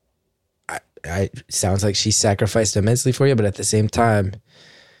 I sounds like she sacrificed immensely for you, but at the same time,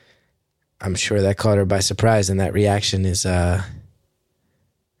 I'm sure that caught her by surprise, and that reaction is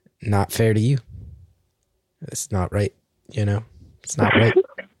not fair to you. It's not right, It's not right.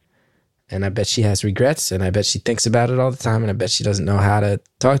 And I bet she has regrets, and I bet she thinks about it all the time, and I bet she doesn't know how to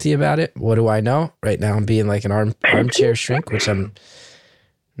talk to you about it. What do I know? Right now I'm being like an armchair shrink, which I'm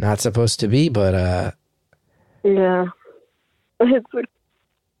not supposed to be, but yeah.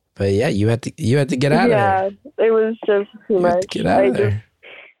 But yeah, you had to get out of there. Yeah, it was just too much. Get out of there.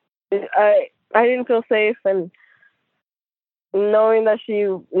 I didn't feel safe, and knowing that she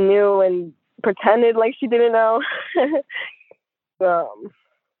knew and pretended like she didn't know.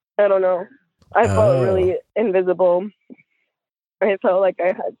 I don't know. I felt really invisible. I felt like I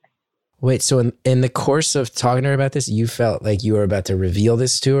had... Wait, so in the course of talking to her about this, you felt like you were about to reveal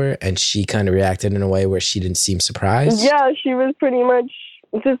this to her, and she kind of reacted in a way where she didn't seem surprised? Yeah, she was pretty much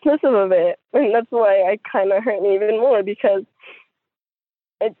dismissive of it. And that's why it kind of hurt me even more, because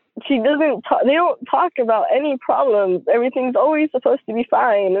they don't talk about any problems. Everything's always supposed to be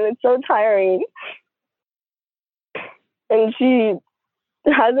fine, and it's so tiring. And she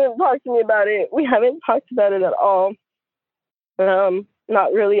hasn't talked to me about it. We haven't talked about it at all.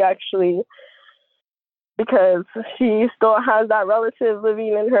 Not really, actually, because she still has that relative living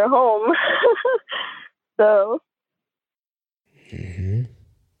in her home. So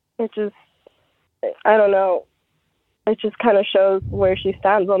it just, I don't know. It just kind of shows where she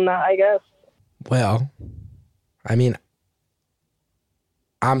stands on that, I guess. Well, I mean,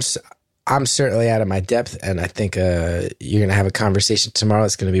 I'm certainly out of my depth, and I think you're going to have a conversation tomorrow.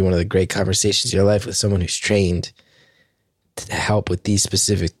 It's going to be one of the great conversations of your life with someone who's trained to help with these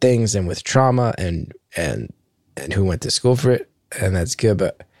specific things and with trauma and who went to school for it, and that's good.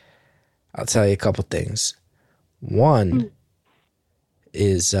 But I'll tell you a couple things. One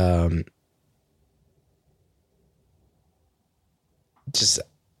is just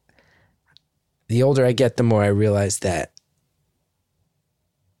the older I get, the more I realize that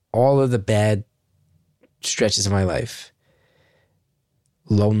all of the bad stretches of my life,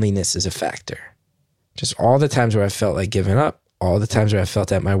 loneliness is a factor. Just all the times where I felt like giving up, all the times where I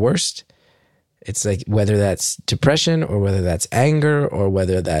felt at my worst, it's like whether that's depression or whether that's anger or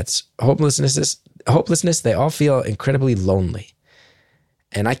whether that's hopelessness, they all feel incredibly lonely.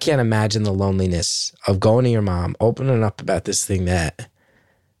 And I can't imagine the loneliness of going to your mom, opening up about this thing that,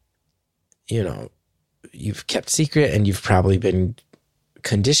 you know, you've kept secret and you've probably been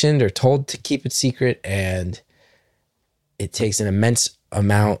conditioned or told to keep it secret. And it takes an immense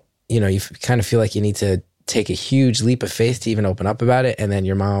amount, you know, you kind of feel like you need to take a huge leap of faith to even open up about it. And then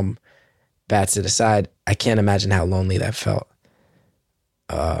your mom bats it aside. I can't imagine how lonely that felt.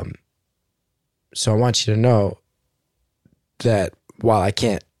 So I want you to know that while I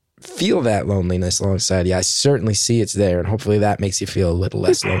can't feel that loneliness alongside you, I certainly see it's there, and hopefully that makes you feel a little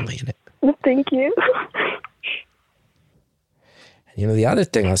less lonely in it. Thank you. You know, the other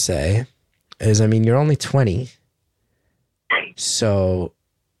thing I'll say is, I mean, you're only 20, so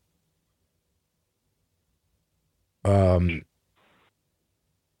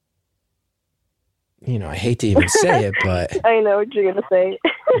you know, I hate to even say it, but I know what you're gonna say.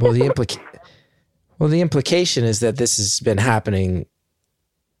 well, the implication is that this has been happening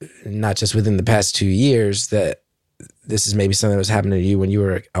not just within the past 2 years, that this is maybe something that was happening to you when you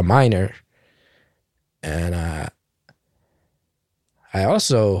were a minor. And I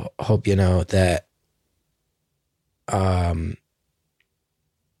also hope you know that,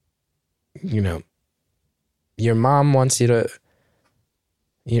 you know, your mom wants you to,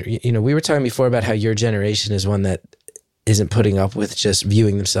 you know, we were talking before about how your generation is one that isn't putting up with just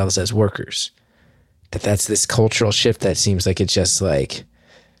viewing themselves as workers. That's this cultural shift that seems like it just like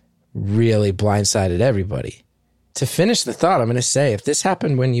really blindsided everybody. To finish the thought, I'm going to say, if this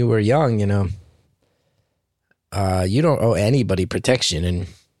happened when you were young, you know, you don't owe anybody protection, and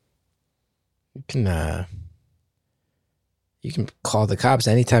you can call the cops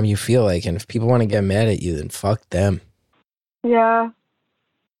anytime you feel like, and if people want to get mad at you, then fuck them. Yeah.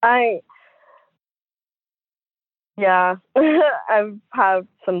 I've had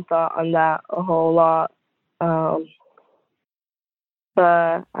some thought on that a whole lot.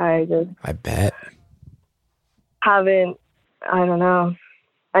 But I bet. I don't know.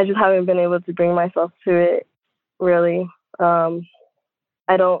 I just haven't been able to bring myself to it, really. I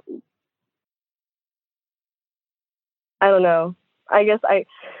don't know. I guess I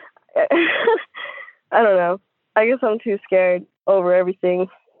don't know. I guess I'm too scared over everything.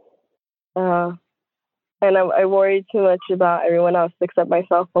 And I worry too much about everyone else except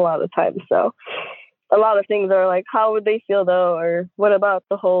myself a lot of the time. So a lot of things are like, how would they feel though? Or what about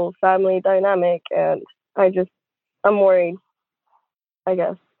the whole family dynamic? And I'm worried, I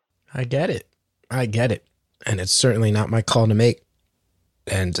guess. I get it. And it's certainly not my call to make.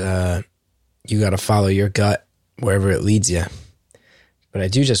 And you got to follow your gut wherever it leads you. But I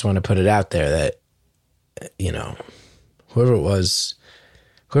do just want to put it out there that, you know, whoever it was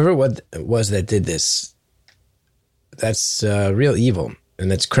that did this, that's real evil, and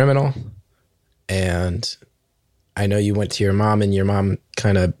that's criminal. And I know you went to your mom, and your mom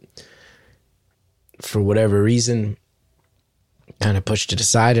kind of, for whatever reason, kind of pushed it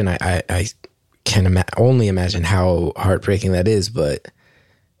aside. And I can only imagine how heartbreaking that is. But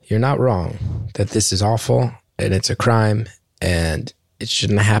you're not wrong that this is awful, and it's a crime, and it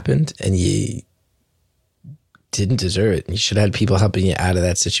shouldn't have happened, and you didn't deserve it. You should have had people helping you out of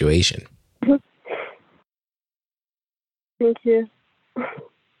that situation. Thank you.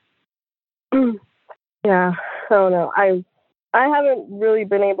 Yeah, I don't know. I haven't really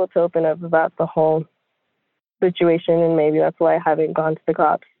been able to open up about the whole situation, and maybe that's why I haven't gone to the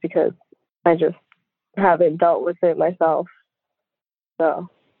cops, because I just haven't dealt with it myself. So,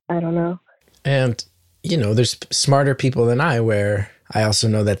 I don't know. And, you know, there's smarter people than I, where I also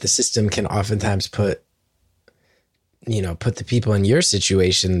know that the system can oftentimes put the people in your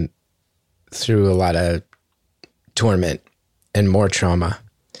situation through a lot of torment and more trauma.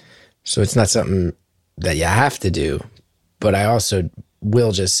 So it's not something that you have to do. But I also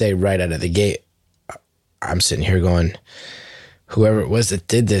will just say right out of the gate, I'm sitting here going, whoever it was that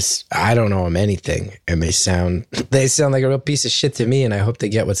did this, I don't owe them anything. And they sound like a real piece of shit to me, and I hope they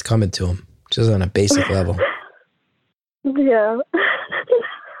get what's coming to them, just on a basic level. Yeah,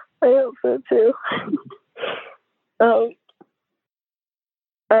 I hope so too.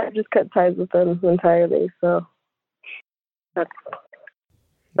 I just cut ties with them entirely, so that's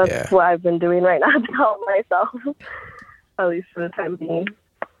what I've been doing right now to help myself, at least for the time being.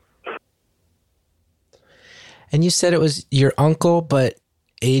 And you said it was your uncle, but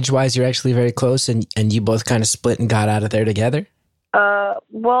age-wise, you're actually very close, and you both kind of split and got out of there together?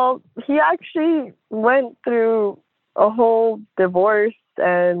 Well, he actually went through a whole divorce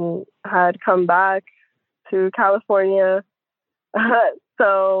and had come back to California.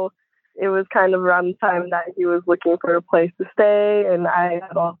 So it was kind of around the time that he was looking for a place to stay, and I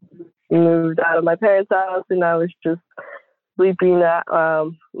had also moved out of my parents' house, and I was just sleeping at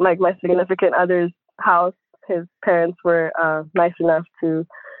like my significant other's house. His parents were nice enough to,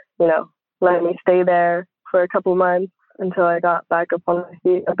 you know, let me stay there for a couple months until I got back up on my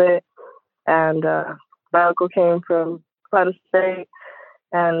feet a bit. And my uncle came from out of state,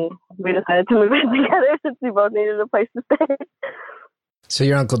 and we decided to move in together since we both needed a place to stay. So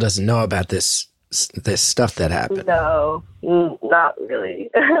your uncle doesn't know about this stuff that happened? No, not really.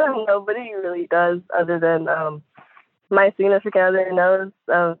 Nobody really does, other than my significant other knows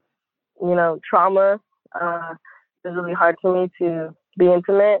of, you know, trauma. It's really hard for me to be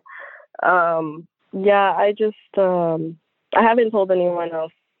intimate. Yeah, I just, I haven't told anyone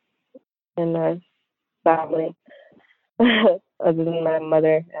else in my family other than my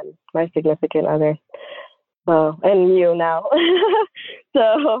mother and my significant other. And you now.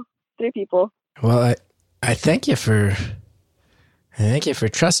 So 3 people. Well, I thank you for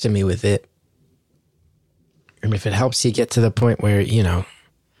trusting me with it. And if it helps you get to the point where, you know,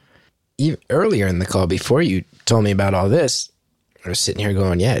 even earlier in the call, before you told me about all this, I was sitting here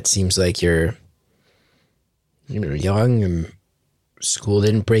going, yeah, it seems like you're young and school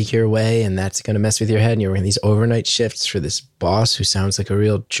didn't break your way, and that's going to mess with your head, and you're working these overnight shifts for this boss who sounds like a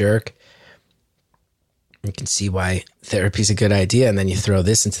real jerk. You can see why therapy's a good idea, and then you throw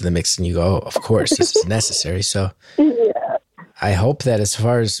this into the mix and you go, oh, of course, this is necessary. So Yeah. I hope that as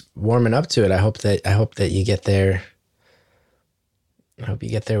far as warming up to it, I hope that you get there. I hope you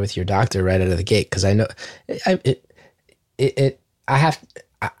get there with your doctor right out of the gate, because I know I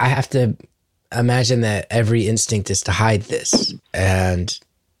have to imagine that every instinct is to hide this, and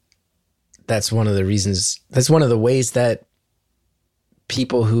that's one of the reasons. That's one of the ways that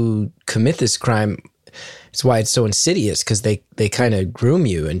people who commit this crime. It's why it's so insidious, because they kind of groom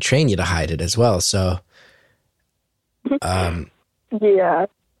you and train you to hide it as well. So, Yeah.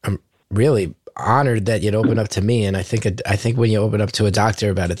 I'm really honored that you'd open up to me, and I think when you open up to a doctor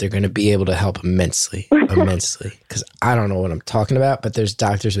about it, they're going to be able to help immensely, because I don't know what I'm talking about, but there's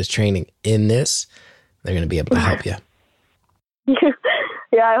doctors with training in this. They're going to be able to help you.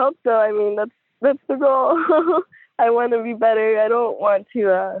 Yeah, I hope so. I mean, that's the goal. I want to be better. I don't want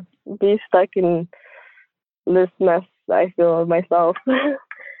to be stuck in this mess I feel of myself.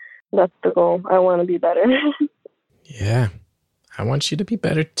 That's the goal. I want to be better. Yeah. I want you to be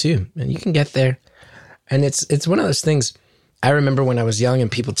better too, and you can get there. And it's one of those things. I remember when I was young and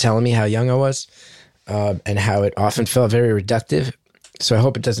people telling me how young I was, and how it often felt very reductive. So I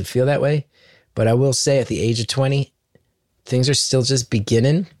hope it doesn't feel that way. But I will say, at the age of 20, things are still just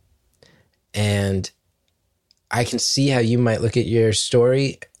beginning. And I can see how you might look at your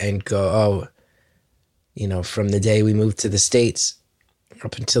story and go, oh, you know, from the day we moved to the States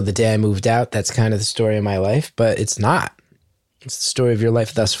up until the day I moved out, that's kind of the story of my life. But it's not. It's the story of your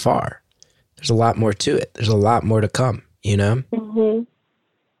life thus far. There's a lot more to it. There's a lot more to come, you know? Mm-hmm.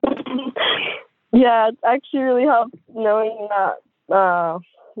 Yeah, it actually really helps knowing that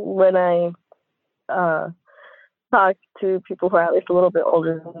when I talk to people who are at least a little bit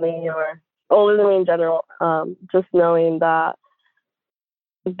older than me, or older than me in general, just knowing that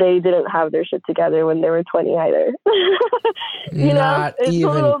they didn't have their shit together when they were 20 either. Not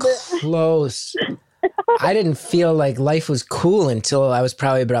even close. I didn't feel like life was cool until I was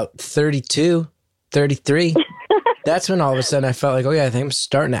probably about 32, 33. That's when all of a sudden I felt like, oh yeah, I think I'm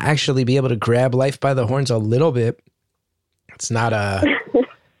starting to actually be able to grab life by the horns a little bit. It's not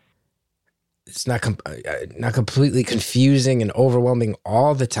not completely confusing and overwhelming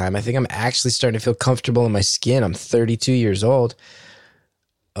all the time. I think I'm actually starting to feel comfortable in my skin. I'm 32 years old.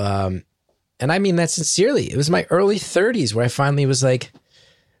 And I mean that sincerely. It was my early 30s where I finally was like,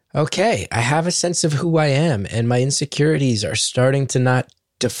 okay, I have a sense of who I am, and my insecurities are starting to not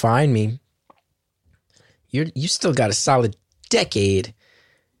define me. You still got a solid decade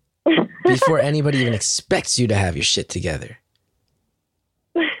before anybody even expects you to have your shit together.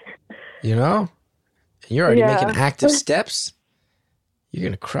 You know? And you're already making active steps. You're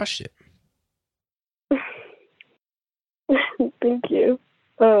going to crush it. Thank you.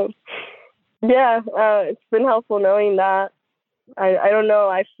 It's been helpful knowing that. I don't know.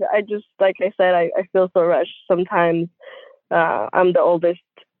 I just, like I said, I feel so rushed sometimes. I'm the oldest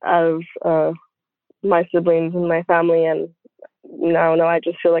of my siblings and my family, and I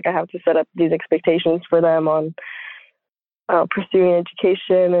just feel like I have to set up these expectations for them on pursuing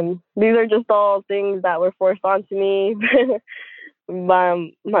education, and these are just all things that were forced onto me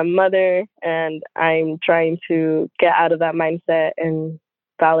by my mother, and I'm trying to get out of that mindset and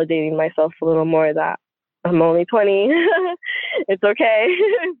validating myself a little more that I'm only 20. It's okay.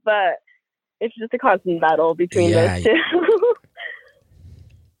 But it's just a constant battle between those two.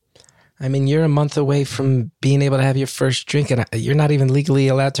 I mean, you're a month away from being able to have your first drink, and you're not even legally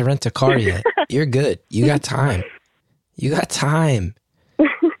allowed to rent a car yet. You're good. You got time. You got time.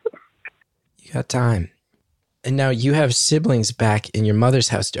 You got time. And now you have siblings back in your mother's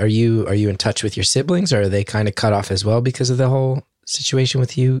house. Are you in touch with your siblings, or are they kind of cut off as well because of the whole situation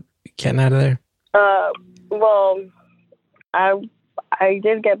with you getting out of there? Well, I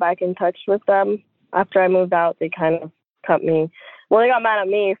did get back in touch with them after I moved out. They kind of cut me. Well, they got mad at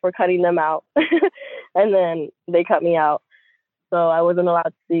me for cutting them out, and then they cut me out. So I wasn't allowed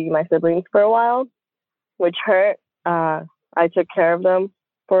to see my siblings for a while, which hurt. I took care of them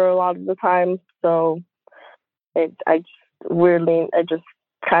for a lot of the time, so I'm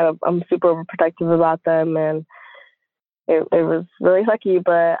super overprotective about them, and it was really sucky.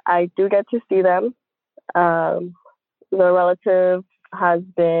 But I do get to see them. The relative has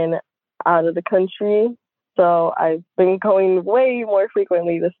been out of the country, so I've been going way more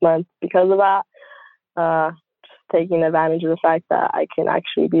frequently this month because of that. Just taking advantage of the fact that I can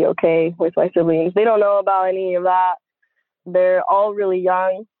actually be okay with my siblings. They don't know about any of that. They're all really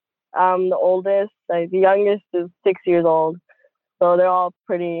young. I'm the oldest. The youngest is 6 years old, so they're all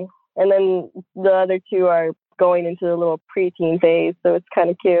pretty. And then the other two are going into the little preteen phase, so it's kind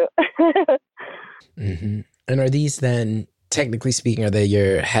of cute. Mm-hmm. And are these then, technically speaking, are they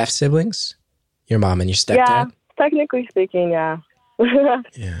your half siblings? Your mom and your stepdad? Yeah, technically speaking, yeah.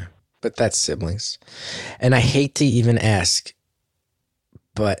 Yeah, but that's siblings. And I hate to even ask,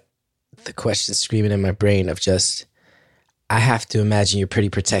 but the question's screaming in my brain of just, I have to imagine you're pretty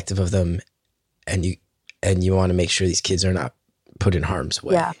protective of them, and you want to make sure these kids are not put in harm's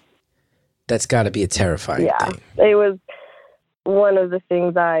way. Yeah. That's got to be a terrifying thing. It was one of the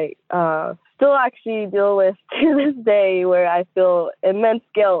things I still actually deal with to this day, where I feel immense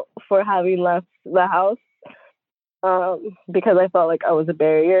guilt for having left the house because I felt like I was a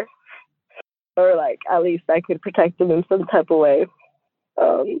barrier, or like at least I could protect them in some type of way.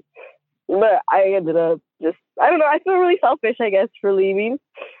 But I ended up I don't know, I feel really selfish, I guess, for leaving.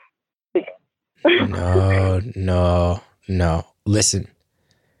 No. Listen,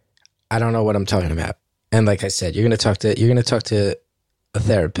 I don't know what I'm talking about. And like I said, you're gonna talk to a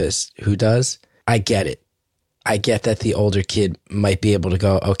therapist who does. I get it. I get that the older kid might be able to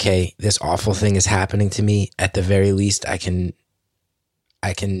go, okay, this awful thing is happening to me. At the very least, you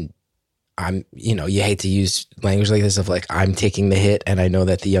hate to use language like this of like, I'm taking the hit, and I know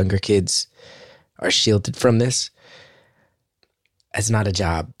that the younger kids are shielded from this. It's not a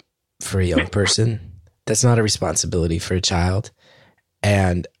job for a young person. That's not a responsibility for a child.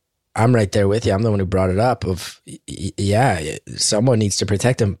 And I'm right there with you. I'm the one who brought it up of, yeah, someone needs to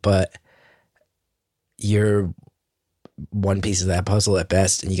protect him, but you're one piece of that puzzle at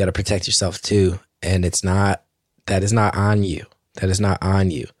best, and you got to protect yourself too. And that is not on you. That is not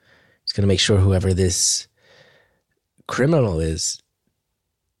on you. It's going to make sure whoever this criminal is,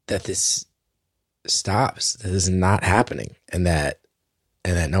 that this stops, that this is not happening, and that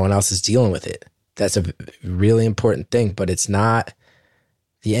no one else is dealing with it. That's a really important thing, but it's not,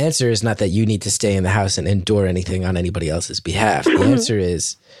 the answer is not that you need to stay in the house and endure anything on anybody else's behalf. The answer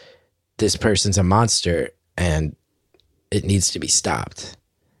is, this person's a monster and it needs to be stopped.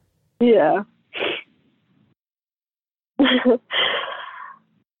 Yeah.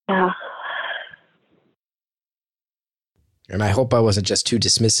 Yeah. And I hope I wasn't just too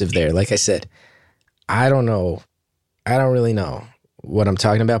dismissive there. Like I said, I don't really know what I'm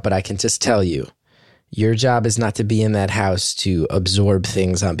talking about, but I can just tell you, your job is not to be in that house to absorb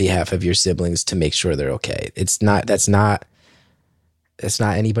things on behalf of your siblings to make sure they're okay. That's not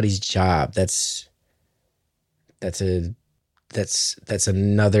anybody's job. That's another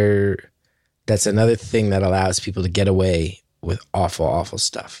thing that allows people to get away with awful, awful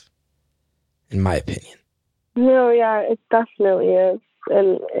stuff, in my opinion. No, yeah, it definitely is.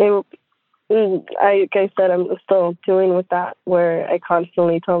 And like I said, I'm still dealing with that, where I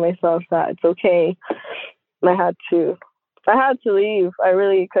constantly tell myself that it's okay. And I had to leave. I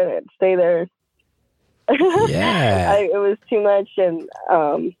really couldn't stay there. Yeah. It was too much, and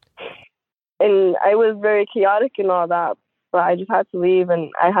I was very chaotic and all that, but I just had to leave,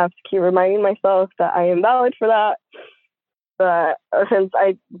 and I have to keep reminding myself that I am valid for that. But since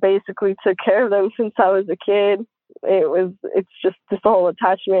I basically took care of them since I was a kid, it's just this whole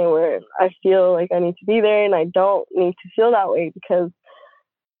attachment where I feel like I need to be there, and I don't need to feel that way, because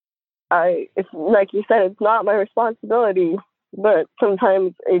it's like you said, it's not my responsibility. But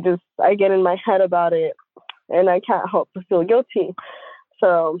sometimes I get in my head about it, and I can't help but feel guilty.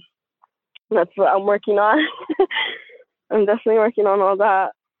 So that's what I'm working on. I'm definitely working on all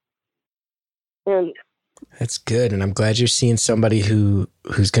that. And That's good. And I'm glad you're seeing somebody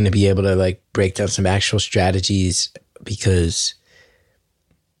who's going to be able to like break down some actual strategies, because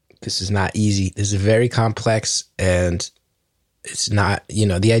this is not easy. This is very complex, and it's not,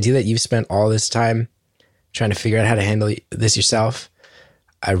 the idea that you've spent all this time trying to figure out how to handle this yourself.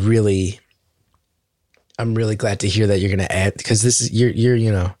 I'm really glad to hear that you're going to add, because this is,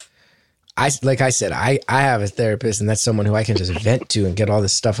 like I said, I have a therapist, and that's someone who I can just vent to and get all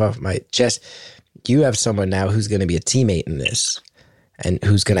this stuff off my chest. You have someone now who's going to be a teammate in this, and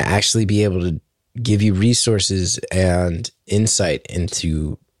who's going to actually be able to give you resources and insight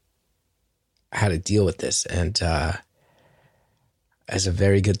into how to deal with this. And that's a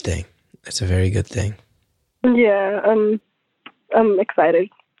very good thing. That's a very good thing. Yeah, I'm excited.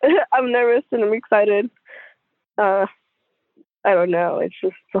 I'm nervous and I'm excited. I don't know. It's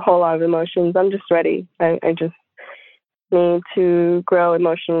just a whole lot of emotions. I'm just ready. I just need to grow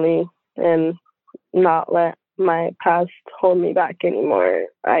emotionally and not let my past hold me back anymore.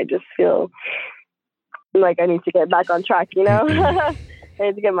 I just feel like I need to get back on track, I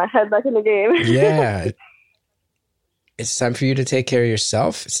need to get my head back in the game. Yeah. It's time for you to take care of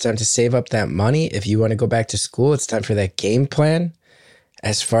yourself. It's time to save up that money. If you want to go back to school, it's time for that game plan.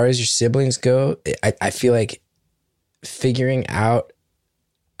 As far as your siblings go, I feel like figuring out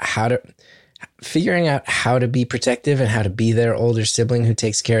how to be protective and how to be their older sibling who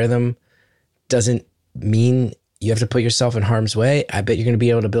takes care of them doesn't mean you have to put yourself in harm's way. I bet you're going to be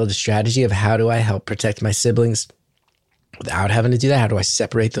able to build a strategy of, how do I help protect my siblings without having to do that? How do I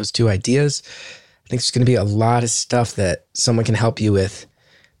separate those two ideas? I think there's going to be a lot of stuff that someone can help you with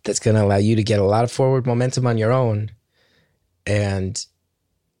that's going to allow you to get a lot of forward momentum on your own, and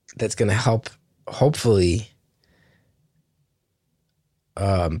that's going to help, hopefully,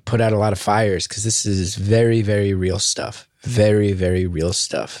 put out a lot of fires, because this is very, very real stuff. Very, very real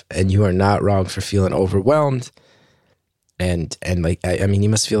stuff. And you are not wrong for feeling overwhelmed. And like, I mean, you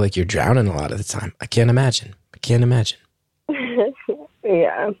must feel like you're drowning a lot of the time. I can't imagine.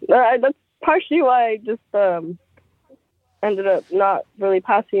 Yeah. That's partially why I just ended up not really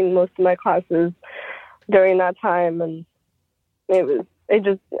passing most of my classes during that time. And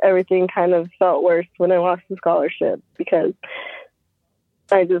everything kind of felt worse when I lost the scholarship, because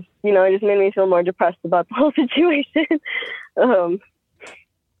it just made me feel more depressed about the whole situation.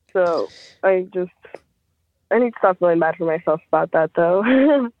 So I need to stop feeling bad for myself about that,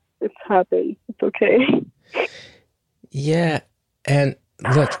 though. It's happened. It's okay. Yeah. And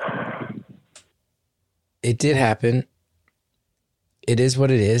look, it did happen. It is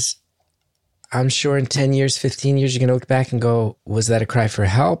what it is. I'm sure in 10 years, 15 years, you're going to look back and go, was that a cry for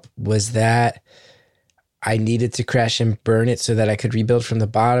help? Was that I needed to crash and burn it so that I could rebuild from the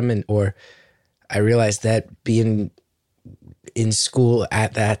bottom? Or I realized that being in school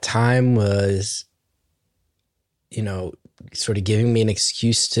at that time was, sort of giving me an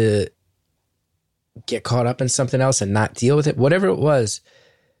excuse to get caught up in something else and not deal with it. Whatever it was,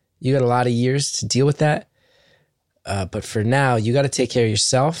 you got a lot of years to deal with that. But for now, you got to take care of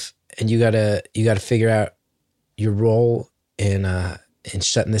yourself, and you got to figure out your role in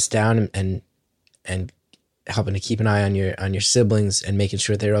shutting this down and helping to keep an eye on your siblings and making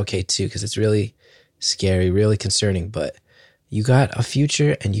sure they're okay too, because it's really scary, really concerning. But you got a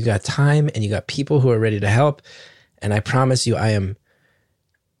future, and you got time, and you got people who are ready to help. And I promise you, I'm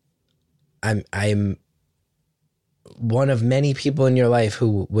one of many people in your life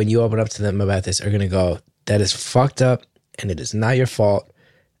who, when you open up to them about this, are going to go, that is fucked up, and it is not your fault.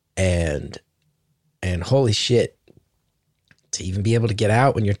 And holy shit, to even be able to get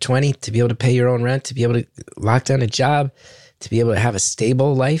out when you're 20, to be able to pay your own rent, to be able to lock down a job, to be able to have a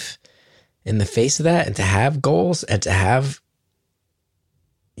stable life in the face of that, and to have goals, and to have,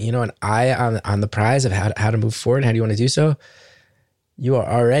 an eye on the prize of how to move forward, how do you want to do so? You are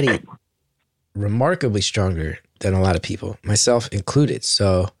already remarkably stronger than a lot of people, myself included.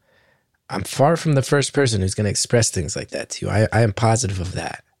 So I'm far from the first person who's going to express things like that to you. I am positive of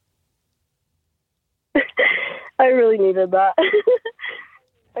that. I really needed that.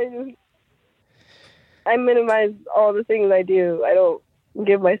 I minimize all the things I do. I don't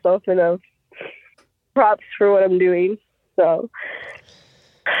give myself enough props for what I'm doing. So.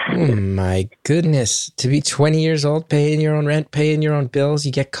 Oh my goodness. To be 20 years old, paying your own rent, paying your own bills,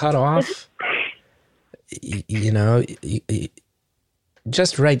 you get cut off.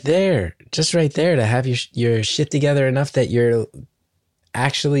 Just right there to have your shit together enough that you're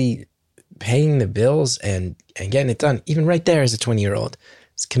actually paying the bills and getting it done, even right there as a 20-year-old,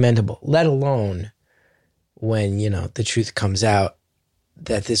 it's commendable, let alone when, the truth comes out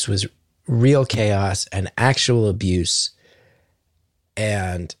that this was real chaos and actual abuse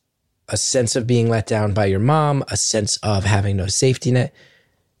and a sense of being let down by your mom, a sense of having no safety net.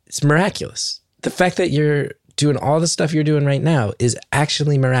 It's miraculous. The fact that you're doing all the stuff you're doing right now is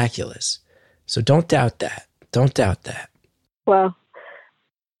actually miraculous. So don't doubt that. Don't doubt that. Wow.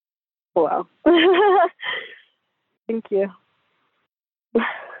 Thank you.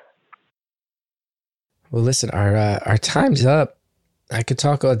 Well, listen, our time's up. I could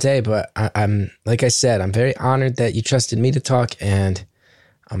talk all day, but I'm like I said, I'm very honored that you trusted me to talk, and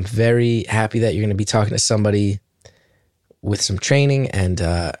I'm very happy that you're going to be talking to somebody with some training and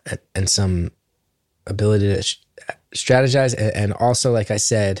some ability to strategize, and also, like I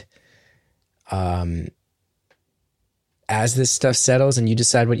said, as this stuff settles and you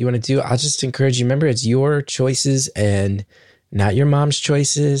decide what you want to do, I'll just encourage you. Remember, it's your choices and not your mom's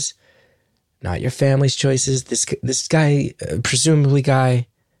choices. Not your family's choices. This guy, presumably guy,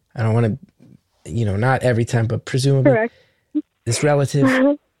 I don't want to, not every time, but presumably, correct. This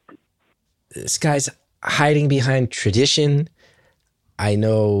relative, this guy's hiding behind tradition. I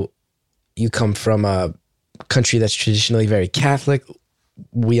know you come from a country that's traditionally very Catholic.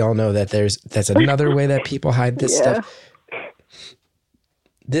 We all know that that's another way that people hide this stuff.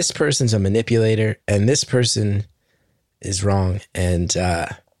 This person's a manipulator, and this person is wrong, and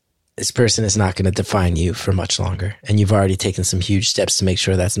this person is not going to define you for much longer. And you've already taken some huge steps to make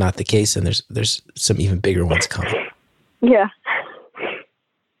sure that's not the case. And there's some even bigger ones coming. Yeah.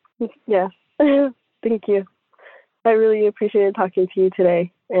 Yeah. Thank you. I really appreciated talking to you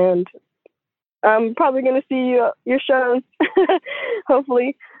today. And I'm probably going to see your shows,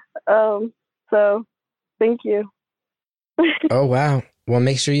 hopefully. So thank you. Oh, wow. Well,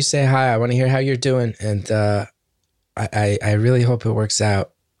 make sure you say hi. I want to hear how you're doing. And I really hope it works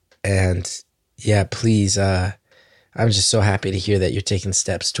out. And yeah, please, I'm just so happy to hear that you're taking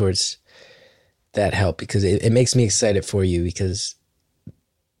steps towards that help, because it makes me excited for you, because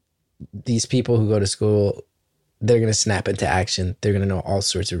these people who go to school, they're going to snap into action. They're going to know all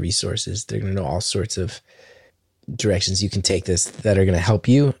sorts of resources. They're going to know all sorts of directions you can take this that are going to help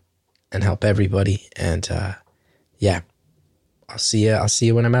you and help everybody. And yeah, I'll see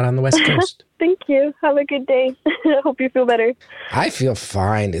you when I'm out on the West Coast. Thank you. Have a good day. I hope you feel better. I feel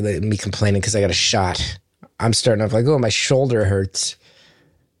fine. Me complaining because I got a shot. I'm starting off like, oh, my shoulder hurts.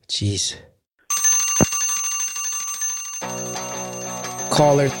 Jeez.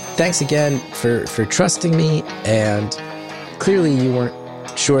 Caller, thanks again for trusting me. And clearly you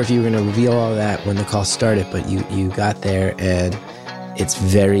weren't sure if you were going to reveal all that when the call started, but you got there, and it's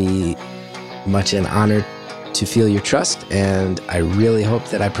very much an honor to feel your trust, and I really hope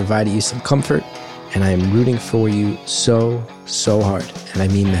that I provided you some comfort, and I am rooting for you so, so hard, and I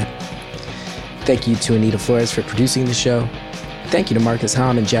mean that. Thank you to Anita Flores for producing the show. Thank you to Marcus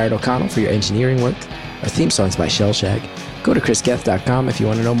Hom and Jared O'Connell for your engineering work. Our theme song's by Shellshag. Go to chrisgeth.com if you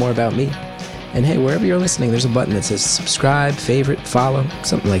want to know more about me. And hey, wherever you're listening, there's a button that says subscribe, favorite, follow,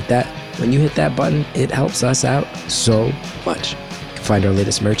 something like that. When you hit that button, it helps us out so much. You can find our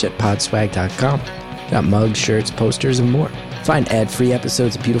latest merch at podswag.com. Got mugs, shirts, posters, and more. Find ad-free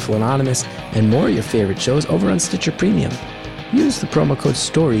episodes of Beautiful Anonymous and more of your favorite shows over on Stitcher Premium. Use the promo code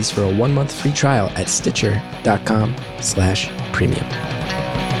STORIES for a 1-month free trial at stitcher.com/premium.